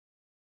like,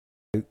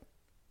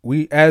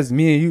 we, as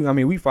me and you, I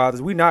mean, we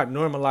fathers, we not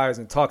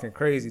normalizing talking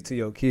crazy to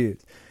your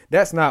kids.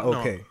 That's not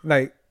okay. No.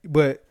 Like,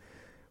 but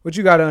what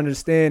you got to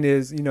understand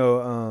is, you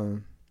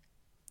know,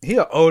 he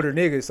an older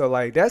nigga, so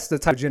like that's the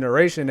type of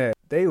generation that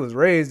they was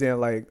raised in.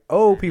 Like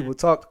old people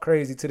talked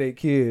crazy to their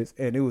kids,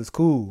 and it was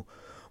cool.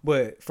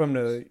 But from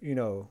the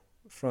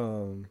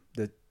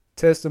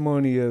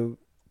testimony of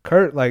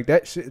Kurt, like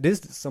that shit, this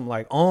is some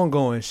like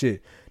ongoing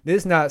shit.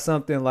 This not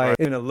something like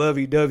in a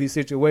lovey-dovey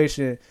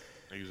situation.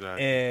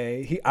 Exactly.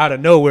 And he out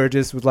of nowhere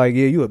just was like,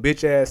 yeah, you a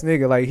bitch ass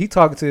nigga. Like he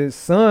talking to his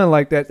son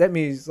like that. That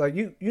means like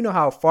you know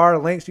how far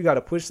lengths you got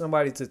to push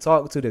somebody to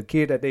talk to the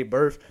kid that they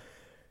birthed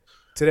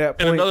to that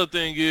point. And another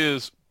thing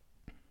is,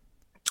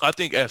 I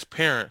think as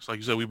parents, like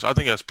you said, I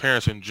think as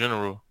parents in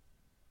general,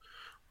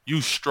 you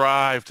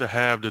strive to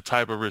have the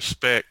type of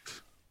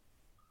respect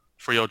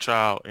for your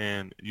child,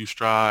 and you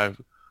strive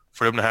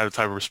for them to have the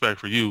type of respect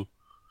for you,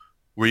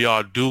 where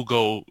y'all do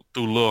go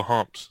through little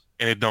humps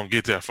and it don't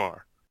get that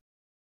far.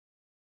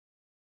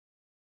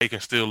 They can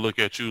still look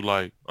at you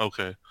like,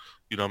 okay,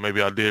 you know,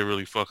 maybe I did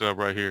really fuck up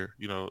right here.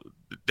 You know,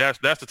 that's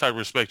the type of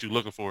respect you're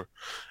looking for.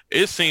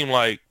 It seemed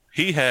like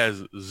he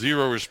has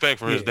zero respect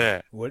for his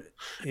dad. What?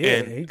 Yeah,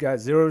 and he got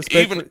zero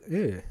respect.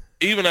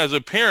 Even as a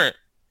parent,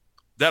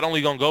 that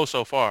only gonna go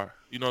so far.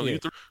 You know,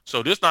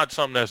 so this not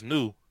something that's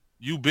new.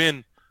 You've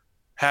been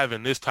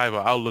having this type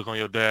of outlook on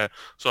your dad.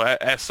 So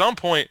at some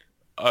point,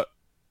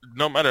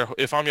 no matter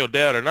if I'm your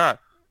dad or not,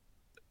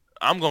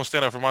 I'm gonna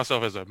stand up for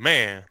myself as a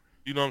man.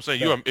 You know what I'm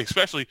saying? You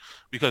especially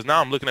because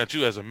now I'm looking at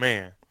you as a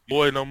man.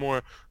 Boy, no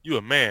more. You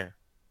a man.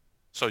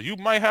 So you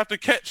might have to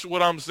catch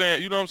what I'm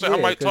saying. You know what I'm saying? I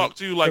might talk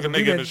to you like a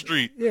nigga in the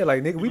street. Yeah,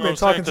 like nigga, we've been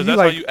talking to you like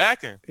that's how you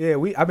acting. Yeah,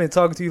 I've been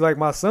talking to you like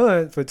my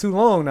son for too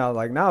long now.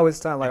 Like now it's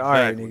time. Like all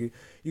right, nigga,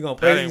 you gonna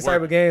play these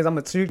type of games? I'm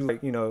gonna treat you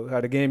like, you know, how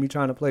the game you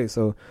trying to play.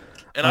 So,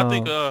 and I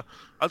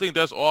think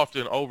that's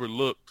often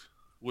overlooked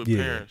with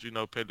parents. You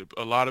know,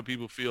 a lot of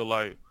people feel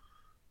like,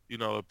 you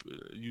know,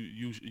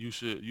 you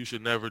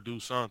should never do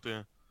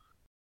something.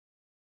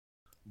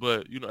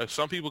 But, you know, if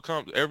some people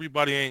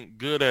everybody ain't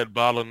good at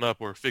bottling up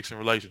or fixing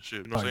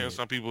relationships. You know what I'm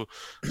saying?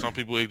 Some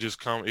people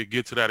it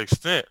get to that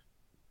extent.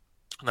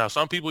 Now,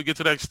 some people get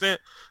to that extent,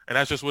 and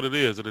that's just what it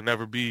is. It'll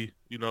never be,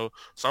 you know,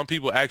 some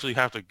people actually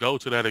have to go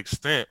to that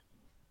extent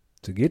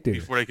to get there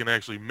before they can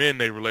actually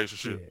mend their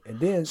relationship. Yeah. And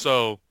then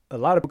so a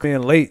lot of people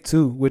being late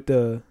too with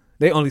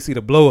they only see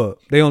the blow up.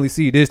 They only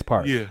see this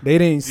part. Yeah. They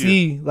didn't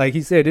see, like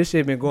he said, this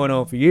shit been going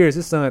on for years.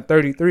 His son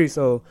 33,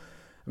 so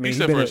I mean, he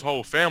said for his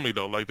whole family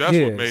though. Like that's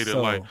what made it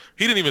like.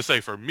 He didn't even say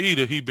for me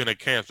that he been a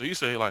cancer. He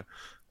said like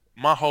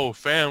my whole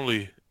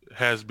family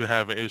has been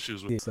having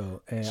issues with.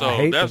 So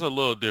that's a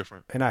little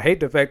different. And I hate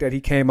the fact that he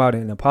came out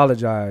and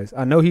apologized.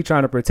 I know he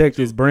trying to protect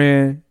his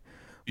brand,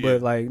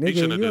 but like nigga,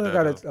 you don't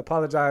gotta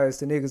apologize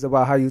to niggas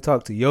about how you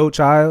talk to your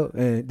child,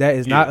 and that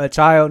is not a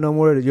child no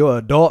more. Your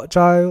adult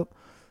child.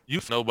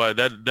 You nobody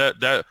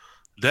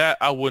that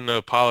I wouldn't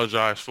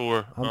apologize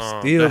for.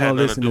 I'm still gonna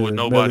listen to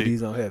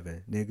Melodies on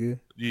Heaven, nigga.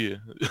 Yeah,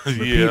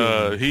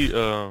 yeah.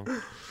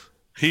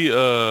 He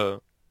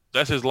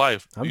that's his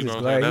life. I'm just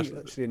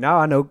glad. Now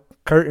I know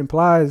Kurt and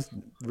Ply is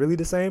really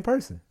the same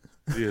person.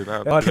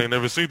 Yeah, they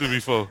never seen them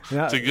before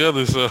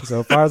together. So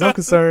as far as I'm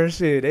concerned,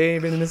 shit, they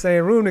ain't been in the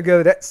same room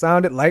together. That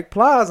sounded like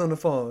Plies on the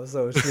phone.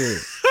 So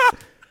shit.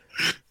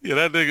 Yeah,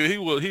 that nigga, he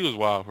was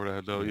wild for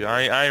that though. Yeah,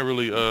 I ain't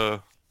really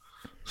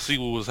see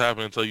what was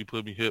happening until you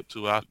put me hip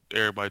to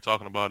everybody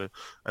talking about it,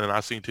 and then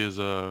I seen his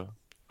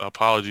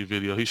apology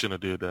video. He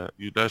shouldn't have did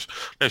that.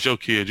 That's your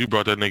kid. You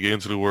brought that nigga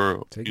into the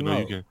world. Take you know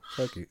you can.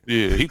 Fuck it.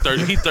 Yeah,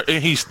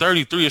 and he's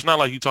 33. It's not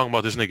like you talking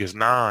about this nigga's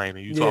 9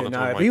 and you talking to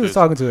him if like he was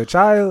talking to a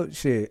child,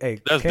 shit.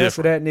 Hey, that's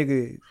cancel different. that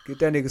nigga. Get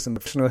that nigga some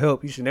professional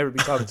help. You should never be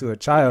talking to a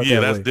child. Yeah,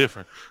 that's way.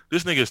 different.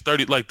 This nigga's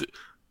 30. Like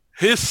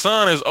his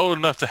son is old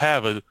enough to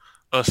have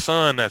a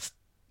son that's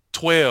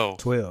 12.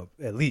 12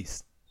 at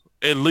least.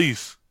 At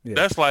least. Yeah.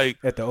 That's like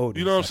at the oldest.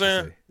 You know what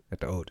I'm saying? At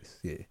the oldest,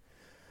 yeah.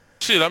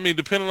 Shit, I mean,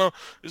 depending on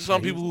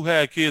some people who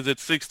had kids at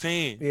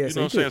 16. Yeah, you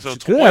know what I'm saying? So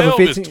 12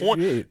 is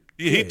 20.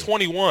 Yeah, he's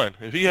 21.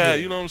 If he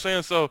had, you know what I'm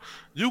saying? So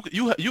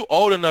you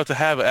old enough to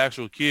have an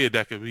actual kid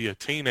that could be a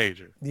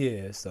teenager.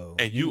 Yeah, so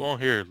and you on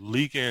here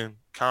leaking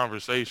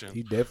conversations.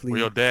 He definitely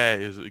where your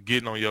dad is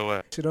getting on your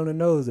ass. Shit on the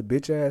nose, a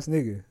bitch ass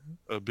nigga.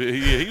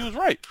 Yeah, he was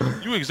right.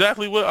 You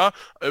exactly what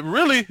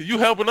really you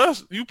helping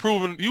us. You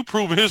proving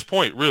his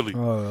point. Really.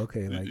 Oh,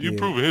 okay. Like you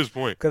proving his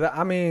point. Cause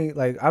I mean,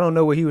 like I don't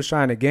know what he was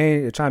trying to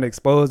gain, or trying to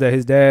expose that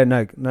his dad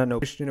not no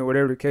Christian or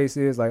whatever the case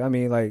is. Like I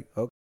mean, like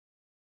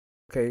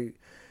okay,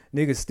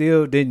 niggas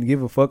still didn't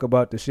give a fuck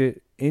about the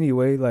shit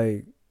anyway.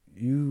 Like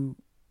you,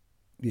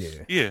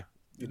 yeah.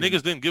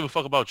 Niggas didn't give a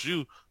fuck about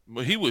you,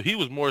 but he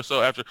was more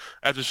so after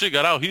shit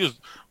got out.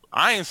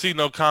 I ain't seen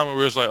no comment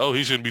where it's like, oh,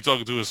 he shouldn't be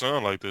talking to his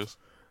son like this.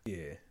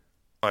 Yeah.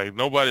 Like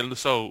nobody.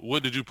 So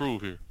what did you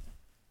prove here?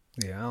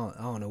 Yeah,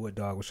 I don't know what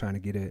dog was trying to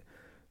get at.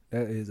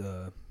 That is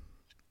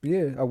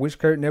yeah. I wish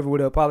Kurt never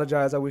would have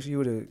apologized. I wish he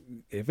would have,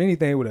 if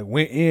anything, would have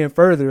went in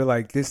further.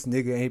 Like this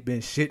nigga ain't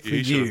been shit for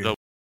years.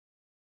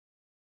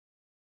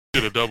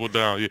 Should have doubled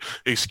down. Yeah.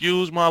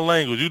 Excuse my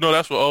language. You know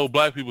that's what old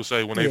black people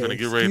say when they finna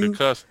get ready to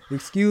cuss.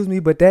 Excuse me,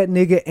 but that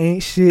nigga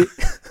ain't shit.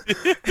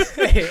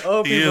 Hey,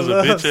 he is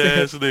a bitch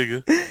ass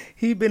nigga.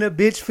 He been a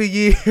bitch for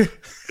years.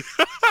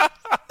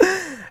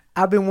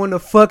 I've been wanting to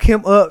fuck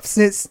him up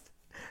since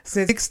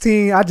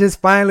 16. I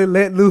just finally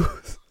let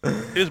loose.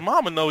 His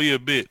mama know he a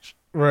bitch.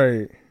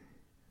 Right.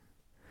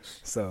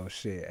 So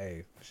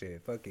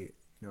fuck it.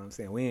 You know what I'm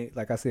saying? We ain't,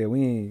 like I said,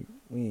 we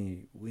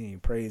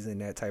ain't praising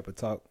that type of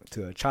talk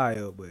to a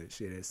child, but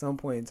shit, at some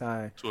point in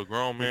time, to a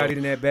grown man, got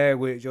in that bag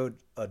with your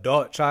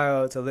adult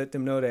child to let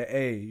them know that,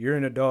 hey, you're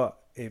an adult.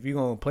 If you're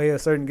gonna play a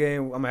certain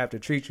game, I'm gonna have to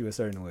treat you a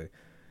certain way.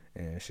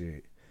 And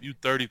shit. You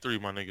 33,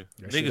 my nigga.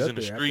 Niggas in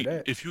the street,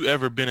 if you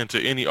ever been into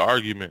any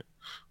argument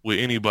with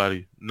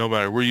anybody, no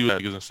matter where you at,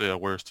 niggas gonna say a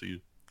words to you.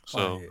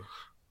 So,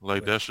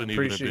 like, that shouldn't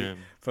even have been.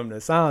 From the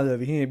sound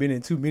of it, he ain't been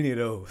in too many of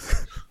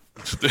those.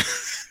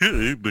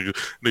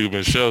 nigga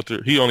been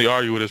sheltered. He only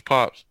argue with his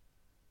pops.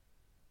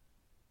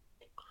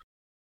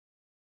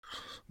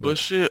 But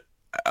shit,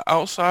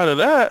 outside of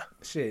that,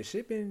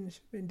 shit been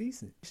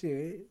decent.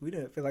 Shit, we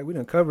didn't feel like we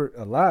done covered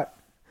a lot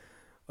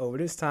over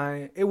this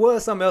time. It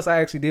was something else I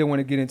actually did want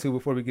to get into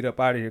before we get up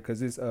out of here,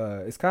 because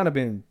it's kind of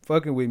been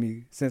fucking with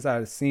me since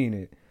I've seen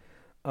it.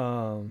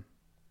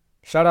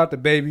 Shout out to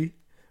Baby,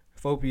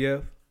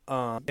 FOPF.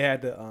 They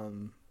had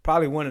the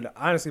probably one of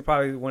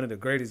the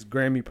greatest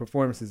Grammy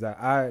performances that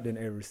I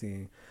didn't ever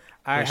seen.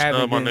 I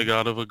haven't my nigga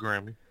out of a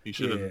Grammy. He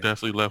should have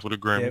definitely left with a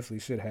Grammy. Definitely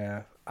should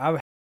have.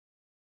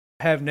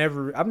 I've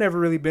never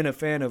really been a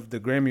fan of the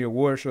Grammy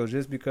Award shows,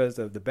 just because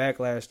of the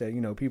backlash that,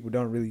 you know, people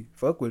don't really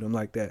fuck with them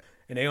like that,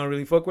 and they don't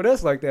really fuck with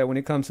us like that when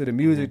it comes to the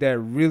music that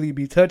really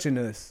be touching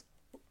us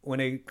when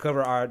they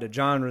cover the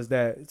genres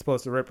that it's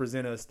supposed to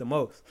represent us the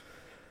most.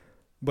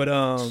 But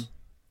I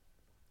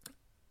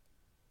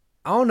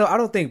don't know. I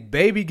don't think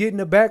Baby getting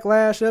the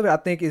backlash of it. I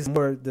think it's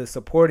more the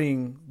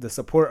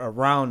support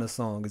around the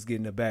song is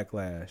getting the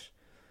backlash.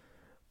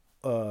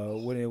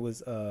 When it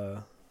was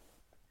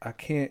I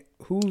can't.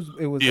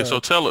 It was. Yeah. So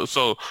tell us.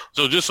 So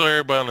just so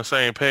everybody on the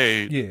same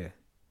page. Yeah.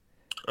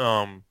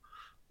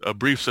 A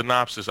brief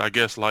synopsis. I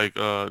guess like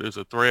there's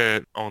a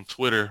thread on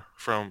Twitter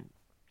from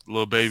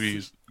Lil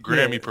Baby's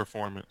Grammy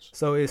performance.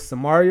 So it's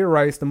Samaria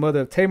Rice, the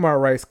mother of Tamar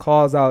Rice,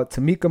 calls out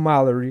Tamika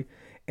Mallory,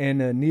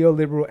 and a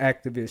neoliberal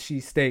activist. She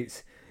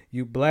states,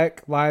 "You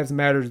Black Lives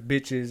Matters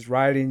bitches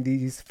riding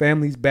these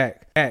families'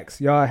 backs.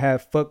 Y'all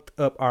have fucked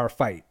up our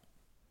fight."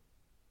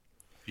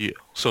 Yeah,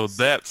 so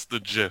that's the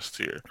gist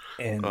here.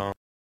 And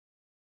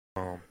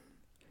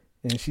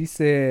she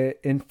said,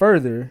 and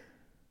further,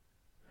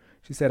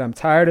 she said, "I'm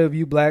tired of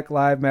you Black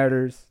Lives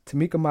Matters,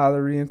 Tamika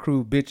Mallory and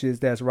crew bitches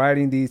that's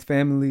riding these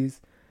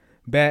families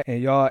back,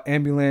 and y'all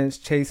ambulance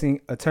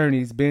chasing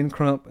attorneys Ben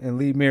Crump and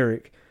Lee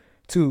Merrick.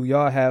 Too,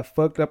 y'all have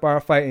fucked up our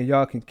fight, and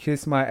y'all can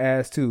kiss my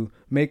ass too.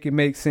 Make it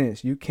make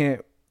sense. You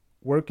can't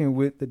working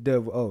with the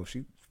devil." Oh,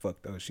 she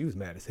fucked up. She was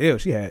mad as hell.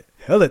 She had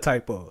hella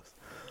typos.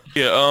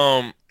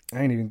 Yeah.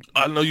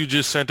 I know you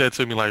just sent that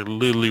to me like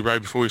literally right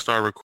before we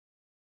started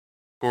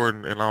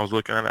recording, and I was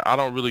looking at it. I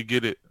don't really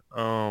get it.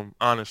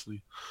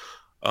 Honestly.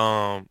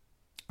 I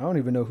don't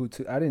even know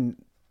I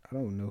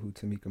don't know who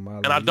Tamika Mallory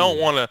is. And I don't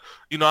want to,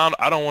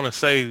 I don't want to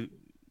say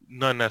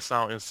nothing that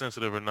sound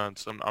insensitive or nothing.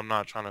 So I'm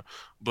not trying to,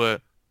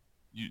 but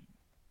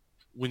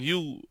when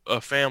you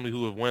a family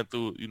who went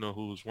through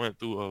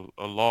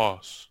a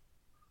loss,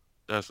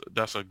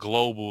 that's a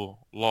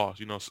global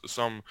loss.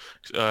 Some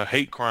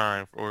hate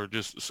crime or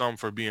just some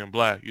for being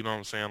black. You know what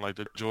I'm saying? Like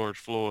the George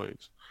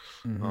Floyd's,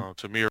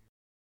 Tamir.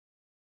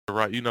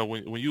 Right?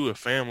 When you a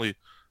family,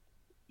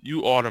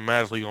 you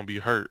automatically gonna be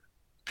hurt.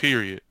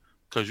 Period,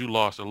 because you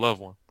lost a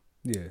loved one.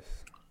 Yes.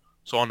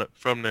 So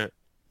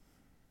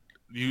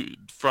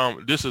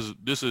this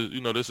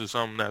is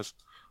something that's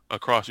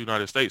across the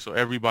United States. So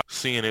everybody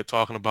seeing it,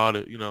 talking about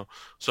it,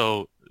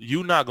 So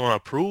you're not gonna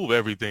approve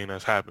everything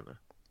that's happening.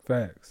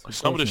 Facts.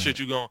 Some of the shit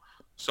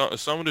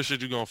some of the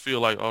shit you're gonna feel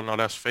like, oh no,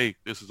 that's fake.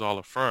 This is all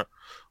a front.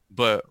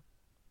 But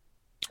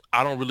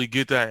I don't really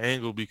get that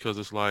angle because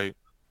it's like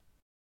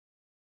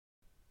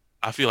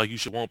I feel like you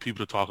should want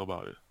people to talk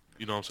about it.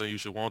 You know what I'm saying? You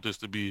should want this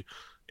to be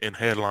in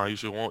headline. You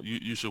should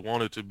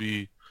want it to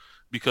be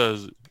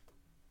because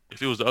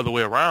if it was the other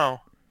way around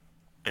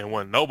and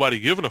when nobody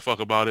giving a fuck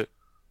about it,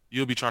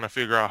 you'll be trying to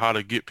figure out how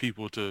to get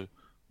people to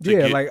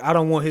yeah, like I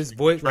don't want his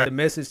voice, like the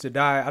message to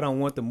die. I don't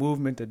want the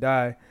movement to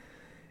die.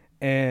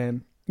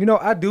 And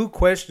I do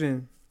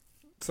question.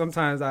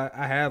 Sometimes I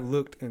have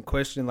looked and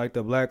questioned like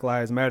the Black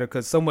Lives Matter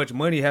because so much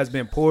money has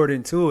been poured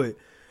into it.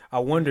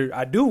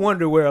 I do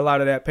wonder where a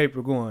lot of that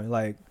paper going.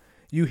 Like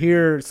you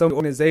hear some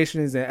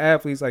organizations and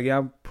athletes like, yeah,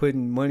 I'm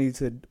putting money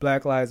to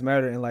Black Lives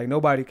Matter, and like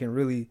nobody can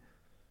really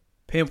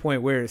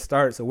pinpoint where it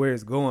starts or where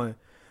it's going.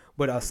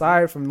 But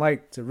aside from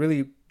like to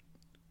really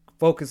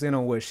focus in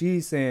on what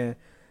she's saying,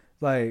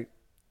 like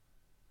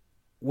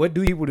what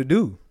do people to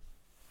do?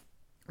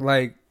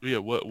 Like yeah,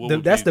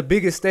 that's the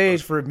biggest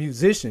stage for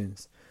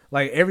musicians.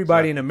 Like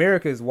everybody in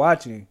America is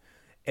watching,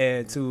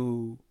 and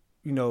to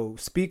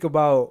speak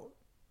about,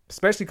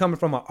 especially coming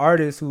from an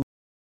artist who's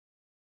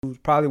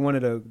probably one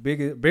of the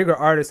bigger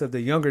artists of the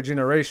younger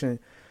generation,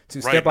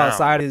 to step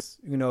outside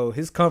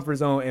his comfort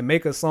zone and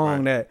make a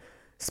song that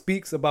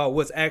speaks about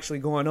what's actually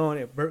going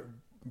on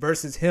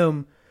versus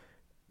him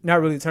not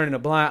really turning a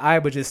blind eye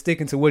but just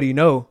sticking to what he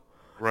know.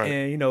 Right.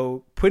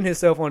 And putting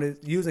himself on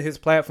using his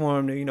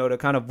platform to to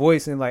kind of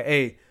voice and like,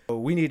 hey,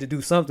 we need to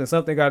do something.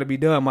 Something got to be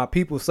done. My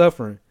people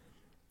suffering.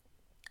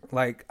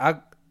 Like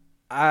I'm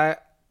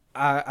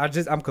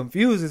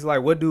confused. It's like,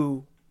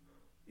 enough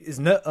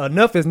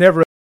is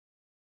never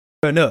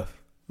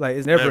enough. Like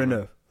it's never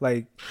enough.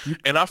 Like,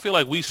 and I feel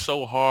like we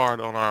so hard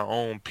on our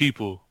own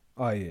people.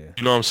 Oh yeah.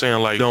 You know what I'm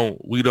saying? Like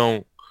we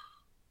don't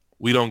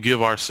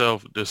give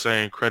ourselves the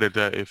same credit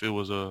that if it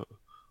was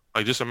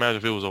just imagine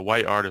if it was a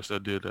white artist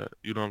that did that.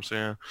 You know what I'm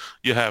saying?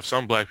 You have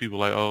some black people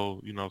like, oh,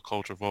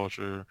 culture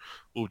vulture,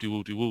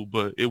 whoop-de-whoop-de-whoop,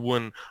 but it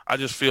wouldn't. I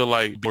just feel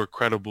like more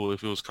credible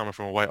if it was coming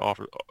from a white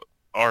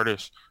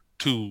artist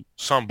to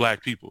some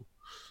black people.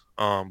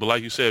 But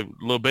like you said,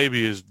 Lil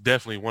Baby is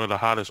definitely one of the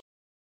hottest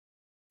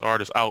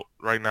artists out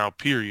right now,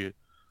 period.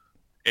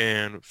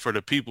 And for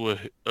the people of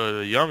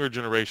the younger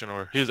generation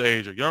or his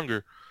age or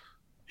younger,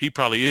 he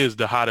probably is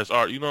the hottest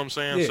art. You know what I'm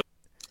saying? Yeah. So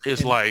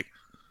it's like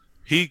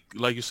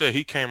like you said,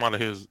 he came out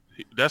of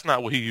that's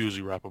not what he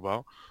usually rap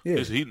about. Yeah.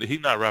 He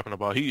not rapping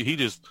about. He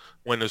just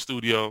went in the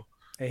studio.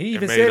 And he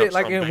even said it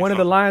like in one of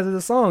the lines of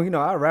the song.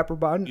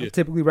 I'm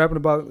typically rapping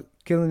about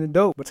killing the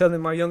dope, but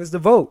telling my youngest to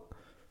vote.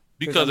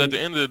 Because at the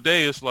end of the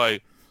day, it's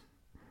like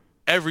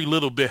every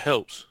little bit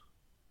helps.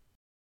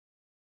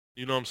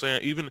 You know what I'm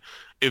saying? Even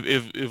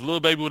if Lil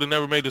Baby would have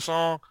never made the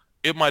song,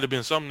 it might have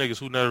been some niggas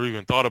who never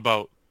even thought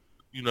about,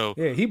 Yeah,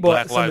 he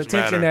brought some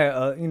attention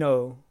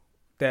that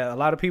that a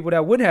lot of people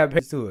that wouldn't have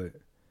paid to it.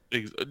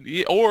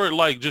 Yeah, or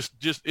like just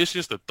it's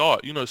just a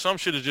thought. Some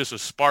shit is just a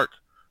spark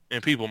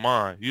in people's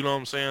mind. You know what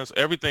I'm saying? So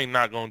everything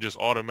not gonna just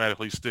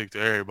automatically stick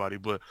to everybody,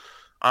 but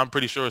I'm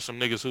pretty sure some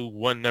niggas who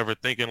wasn't never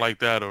thinking like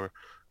that, or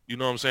you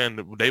know what I'm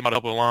saying, they might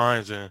have up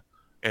lines and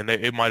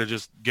it might have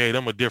just gave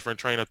them a different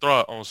train of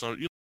thought on some.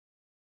 You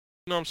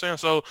know what I'm saying?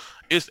 So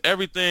it's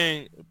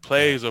everything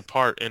plays a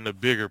part in the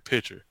bigger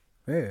picture.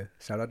 Yeah,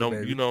 shout out to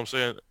Baby. You know what I'm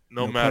saying?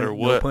 No matter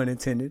what. No pun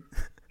intended.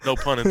 No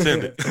pun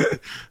intended.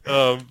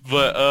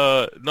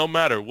 But no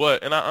matter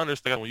what, and I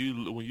understand when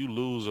you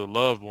lose a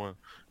loved one,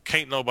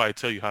 can't nobody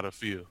tell you how to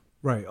feel.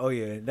 Right. Oh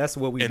yeah, that's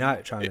what we're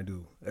not trying to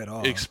do at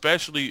all.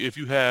 Especially if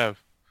you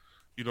have,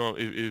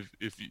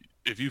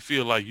 if you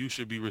feel like you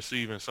should be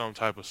receiving some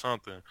type of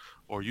something,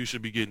 or you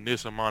should be getting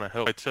this amount of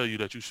help, I tell you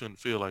that you shouldn't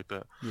feel like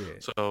that. Yeah.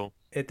 So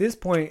at this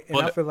point, and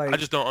I feel like I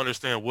just don't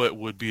understand what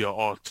would be an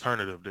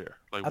alternative there.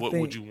 Like, what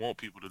would you want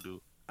people to do?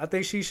 I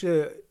think she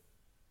should,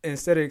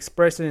 instead of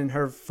expressing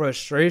her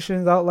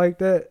frustrations out like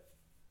that,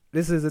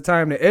 this is the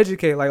time to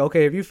educate. Like,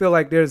 okay, if you feel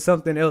like there's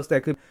something else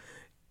that could,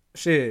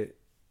 let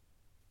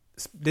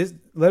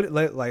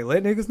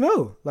niggas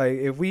know. Like,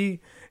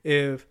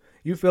 if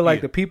you feel like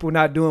the people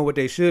not doing what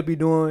they should be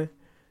doing,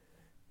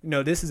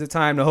 this is the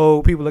time to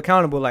hold people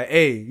accountable. Like,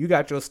 hey, you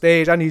got your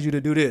stage. I need you to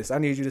do this. I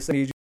need you to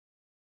say,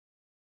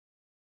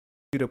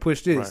 to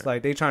push this. Right.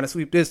 Like, they trying to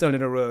sweep this under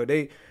the rug.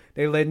 They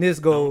letting this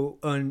go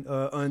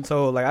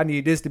untold. Like, I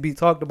need this to be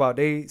talked about.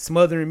 They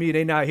smothering me.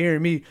 They not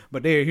hearing me,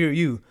 but they hear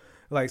you.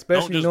 Like,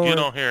 especially don't just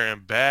get on here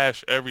and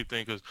bash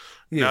everything, because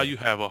now you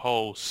have a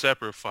whole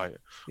separate fight.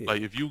 Yeah.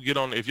 Like,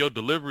 if your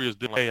delivery is,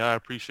 hey, I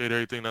appreciate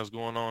everything that's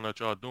going on that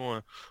y'all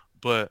doing,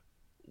 but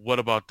what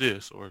about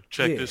this, or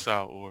check this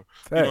out, or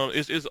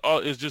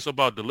it's just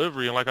about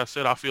delivery. And like I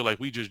said, I feel like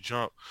we just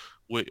jump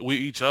with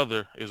each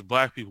other as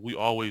black people. We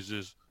always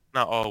just,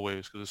 not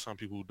always, because there's some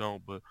people who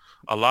don't, but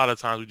a lot of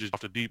times we just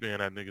off the deep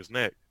end that nigga's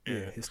neck.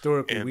 And,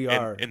 historically we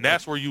are, and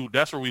that's where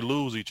we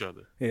lose each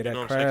other. Yeah,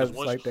 that crabs,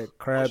 like that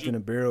crabs in a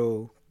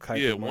barrel.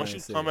 Yeah,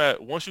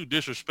 once you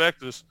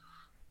disrespect us,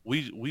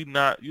 we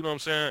not, you know what I'm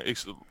saying?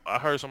 I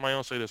heard somebody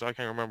else say this. I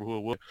can't remember who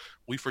it was.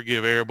 We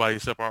forgive everybody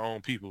except our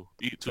own people.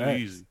 Too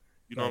easy.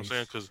 You know what I'm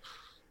saying? Because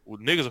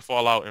niggas will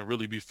fall out and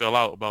really be fell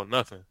out about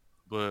nothing.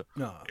 But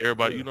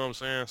everybody, you know what I'm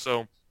saying?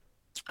 So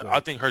I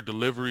think her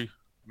delivery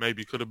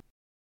maybe could have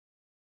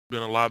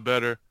been a lot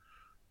better.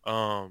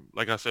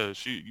 Like I said,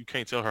 you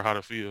can't tell her how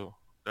to feel.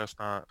 That's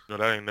not,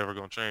 that ain't never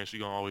gonna change.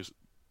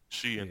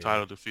 She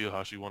entitled to feel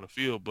how she want to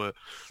feel. But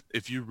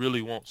if you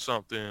really want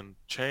something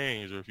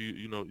changed, or if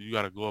you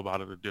got to go about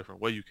it a different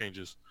way. You can't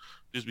just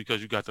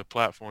because you got the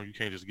platform, you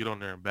can't just get on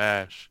there and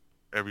bash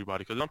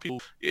everybody. Because some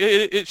people,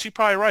 she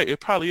probably right.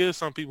 It probably is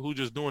some people who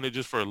just doing it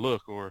just for a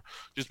look or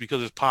just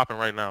because it's popping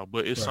right now.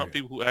 But it's some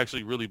people who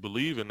actually really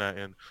believe in that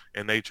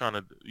and they trying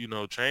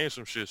to change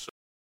some shit.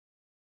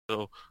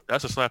 So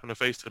that's a slap in the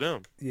face to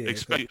them. Yeah,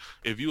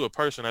 if you a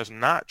person that's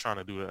not trying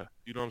to do that,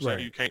 you know what I'm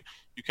saying?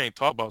 You can't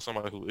talk about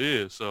somebody who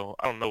is. So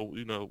I don't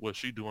know, what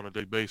she do on a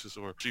daily basis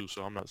or she.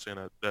 So I'm not saying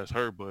that that's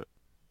her, but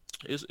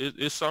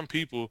it's some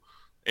people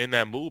in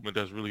that movement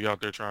that's really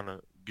out there trying to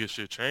get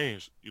shit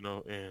changed,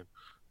 and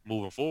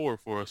moving forward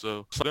for us.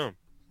 So them,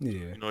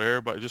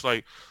 everybody just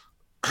like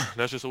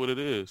that's just what it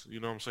is.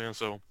 You know what I'm saying?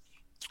 So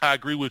I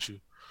agree with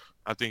you.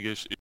 I think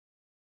it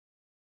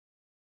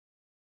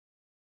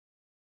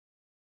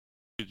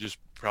just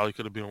probably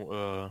could have been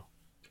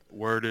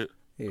worded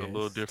a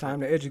little different.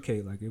 Time to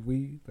educate. Like if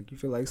you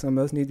feel like something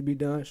else needs to be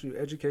done, should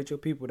educate your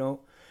people. Don't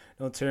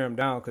tear them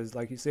down. Because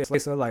like you said,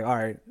 so like all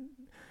right,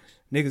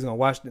 niggas gonna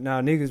wash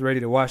now. Niggas ready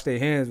to wash their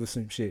hands with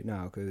some shit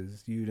now.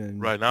 Because you done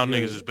right now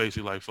niggas is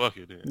basically like fuck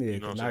it. Then. Yeah, you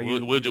know what I'm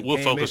saying? We'll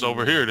focus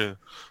over here then.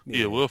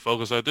 Yeah, we'll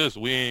focus at this.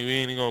 We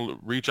ain't even gonna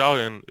reach out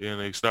and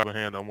extend a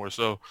hand no more.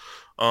 So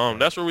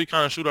that's where we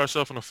kind of shoot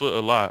ourselves in the foot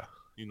a lot.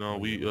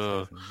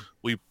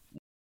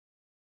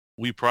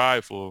 We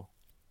prideful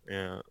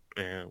and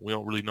we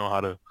don't really know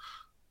how to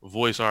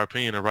voice our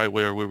opinion the right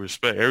way or with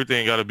respect.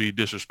 Everything got to be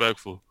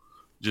disrespectful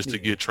just to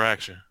get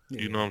traction.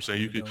 You know what I'm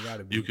saying?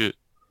 You could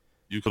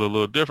a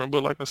little different,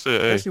 but like I said,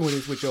 especially when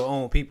it's with your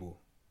own people.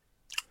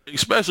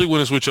 Especially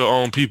when it's with your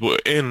own people,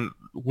 and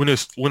when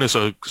it's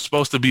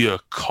supposed to be a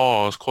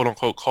cause, quote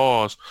unquote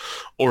cause,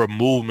 or a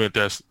movement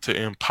that's to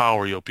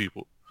empower your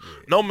people.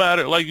 No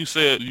matter, like you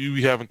said, you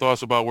be having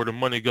thoughts about where the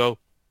money go.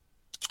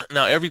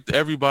 Now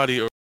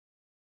everybody.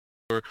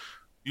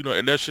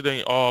 And that shit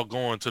ain't all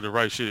going to the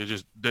right shit.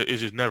 It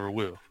just never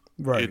will.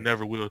 Right. It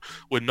never will.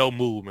 With no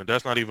movement.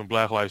 That's not even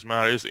Black Lives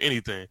Matter. It's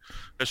anything.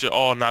 That shit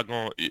all not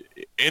going.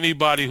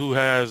 Anybody who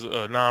has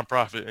a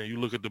nonprofit and you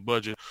look at the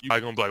budget, you're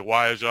gonna be like,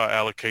 why is y'all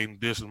allocating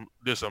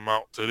this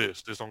amount to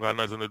this? This don't got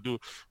nothing to do.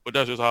 But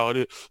that's just how it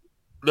is.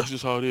 That's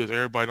just how it is.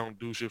 Everybody don't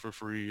do shit for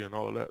free and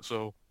all of that.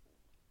 So,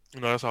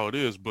 that's how it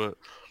is. But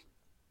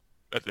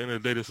at the end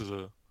of the day, this is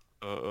a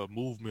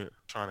movement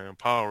trying to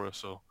empower us.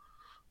 So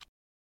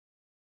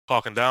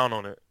talking down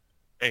on it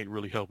ain't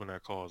really helping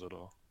that cause at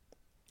all.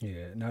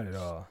 Yeah, not at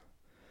all.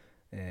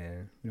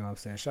 And you know what I'm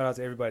saying? Shout out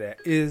to everybody that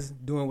is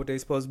doing what they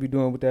supposed to be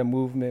doing with that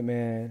movement,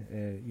 man,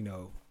 and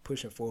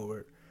pushing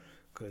forward.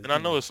 And I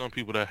know there's some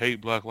people that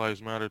hate Black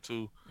Lives Matter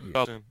too,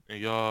 and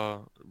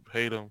y'all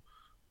hate them.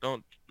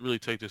 Don't really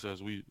take this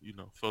as we,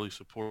 fully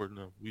supporting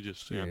them. We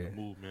just saying the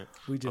movement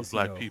of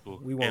black people.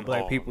 We want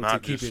black people to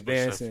keep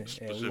advancing,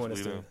 and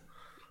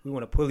we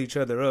want to pull each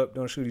other up.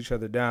 Don't shoot each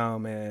other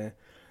down, man.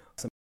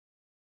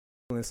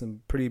 In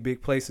some pretty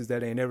big places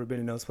that ain't never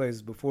been in those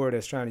places before,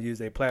 that's trying to use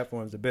their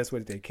platforms the best way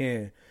that they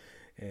can.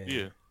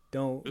 And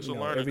don't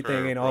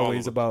everything ain't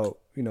always about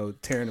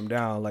tearing them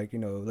down. Like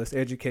let's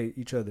educate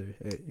each other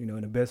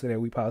in the best way that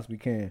we possibly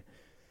can.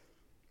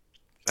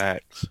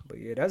 Facts. But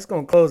yeah, that's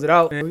gonna close it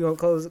out, man. We're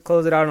gonna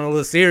close it out on a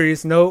little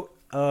serious note.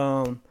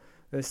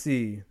 Let's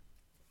see.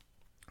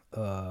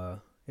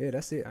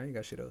 That's it. I ain't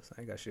got shit else.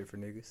 I ain't got shit for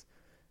niggas.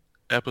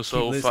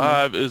 Episode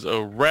 5 is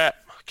a wrap.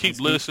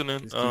 Keep listening.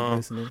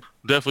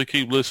 Definitely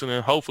keep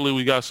listening. Hopefully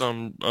we got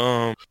some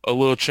a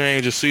little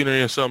change of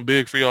scenery and something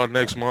big for y'all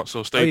next month.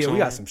 So stay tuned.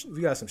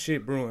 We got some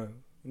shit brewing.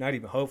 Not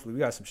even hopefully. We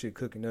got some shit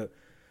cooking up.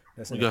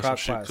 That's in the crock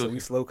pot. So we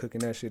slow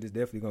cooking that shit. It's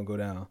definitely gonna go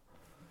down.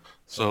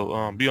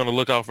 So be on the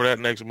lookout for that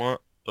next month.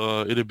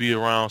 It'll be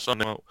around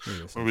something. I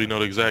don't really know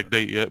the exact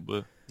date yet,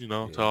 but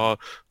to all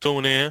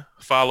tune in,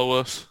 follow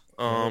us,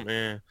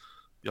 and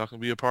y'all can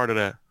be a part of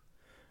that.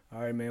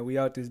 All right, man. We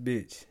out this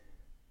bitch.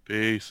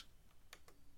 Peace.